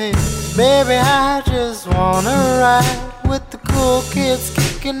lately. Baby, I just wanna ride with the cool kids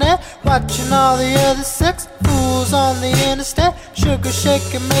kicking it, watching all the other sex fools on the interstate, sugar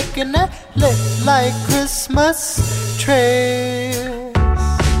shaking, making it lit like Christmas trees.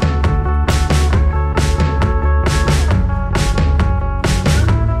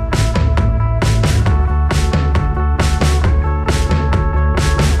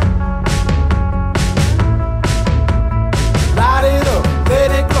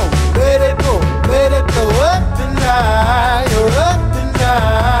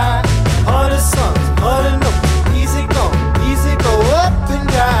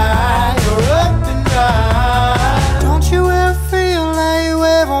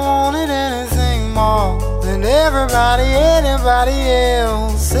 Anybody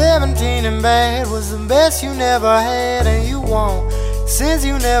else. 17 and bad was the best you never had, and you won't, since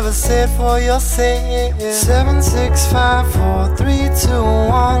you never said for yourself. 7, 6, 5, 4, 3, 2,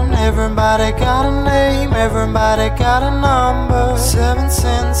 1. Everybody got a name, everybody got a number. 7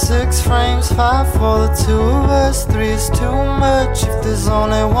 cents, 6 frames, 5 for the two of us. 3 is too much if there's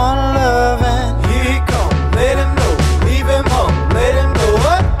only one loving. Here he come, let him know, leave him home, let him go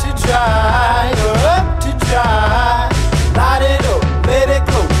up to dry, or up to dry. Light it up, let it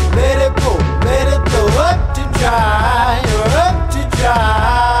go, let it go, let it go up to dry, or up to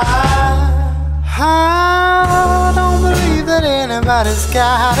dry. I don't believe that anybody's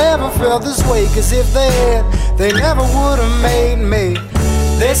got ever felt this way, cause if they had, they never would have made me.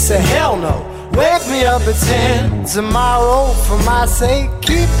 They say hell no, wake me up at 10 tomorrow for my sake,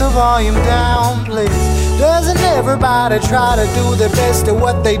 keep the volume down please. Doesn't everybody try to do their best at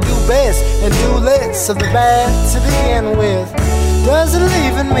what they do best, and do less of the bad to begin with? Doesn't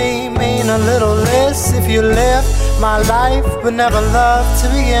leaving me mean a little less if you left my life but never loved to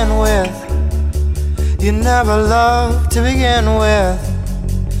begin with? You never loved to begin with.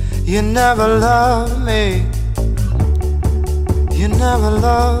 You never loved me. You never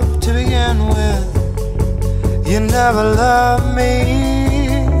loved to begin with. You never loved me.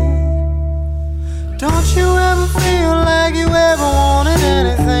 Don't you ever feel like you ever wanted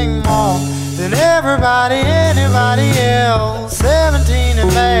anything more than everybody, anybody else? 17 and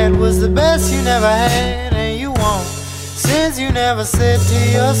bad was the best you never had, and you won't, since you never said to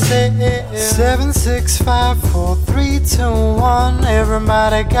yourself. 7, 6, 5, 4, 3, 2, 1.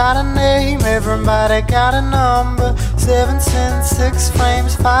 Everybody got a name, everybody got a number. 7 cents, 6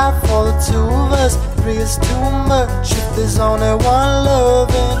 frames, 5 for the two of us. 3 is too much if there's only one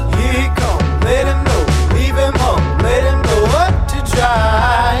loving. Here he come, let him know, leave him home, let him go up to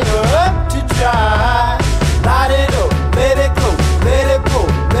dry, or up to dry. Light it up, let it go, let it go,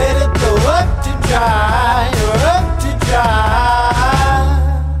 let it go up to dry, or up to dry.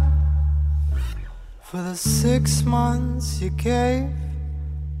 For the 6 months you gave,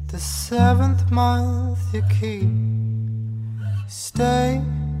 the 7th month you keep. Stay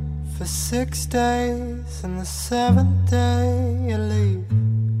for 6 days, and the 7th day you leave.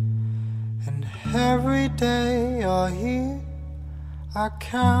 And every day you're here, I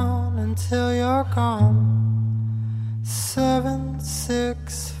count until you're gone. 7,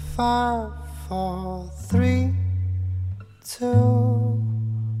 6, 5, 4, 3, 2,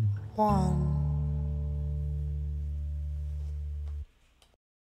 1.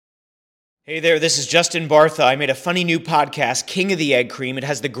 Hey there, this is Justin Bartha. I made a funny new podcast, King of the Egg Cream. It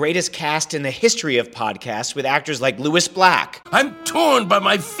has the greatest cast in the history of podcasts with actors like Louis Black. I'm torn by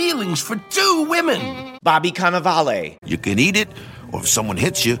my feelings for 2 women. Bobby Cannavale. You can eat it, or if someone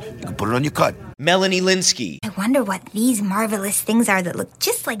hits you, you can put it on your cut. Melanie Linsky. I wonder what these marvelous things are that look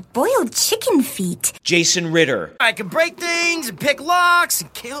just like boiled chicken feet. Jason Ritter. I can break things and pick locks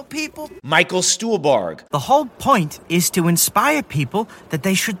and kill people. Michael Stuhlbarg. The whole point is to inspire people that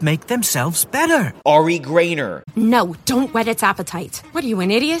they should make themselves better. Ari Grainer. No, don't whet its appetite. What are you, an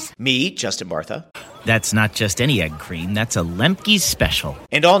idiot? Me, Justin Bartha. That's not just any egg cream, that's a Lemke's special.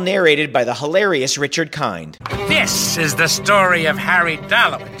 And all narrated by the hilarious Richard Kind. This is the story of Harry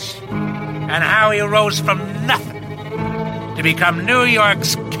Dalowitz and how he rose from nothing to become New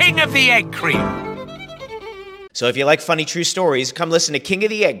York's King of the Egg Cream. So if you like funny true stories, come listen to King of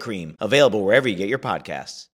the Egg Cream, available wherever you get your podcasts.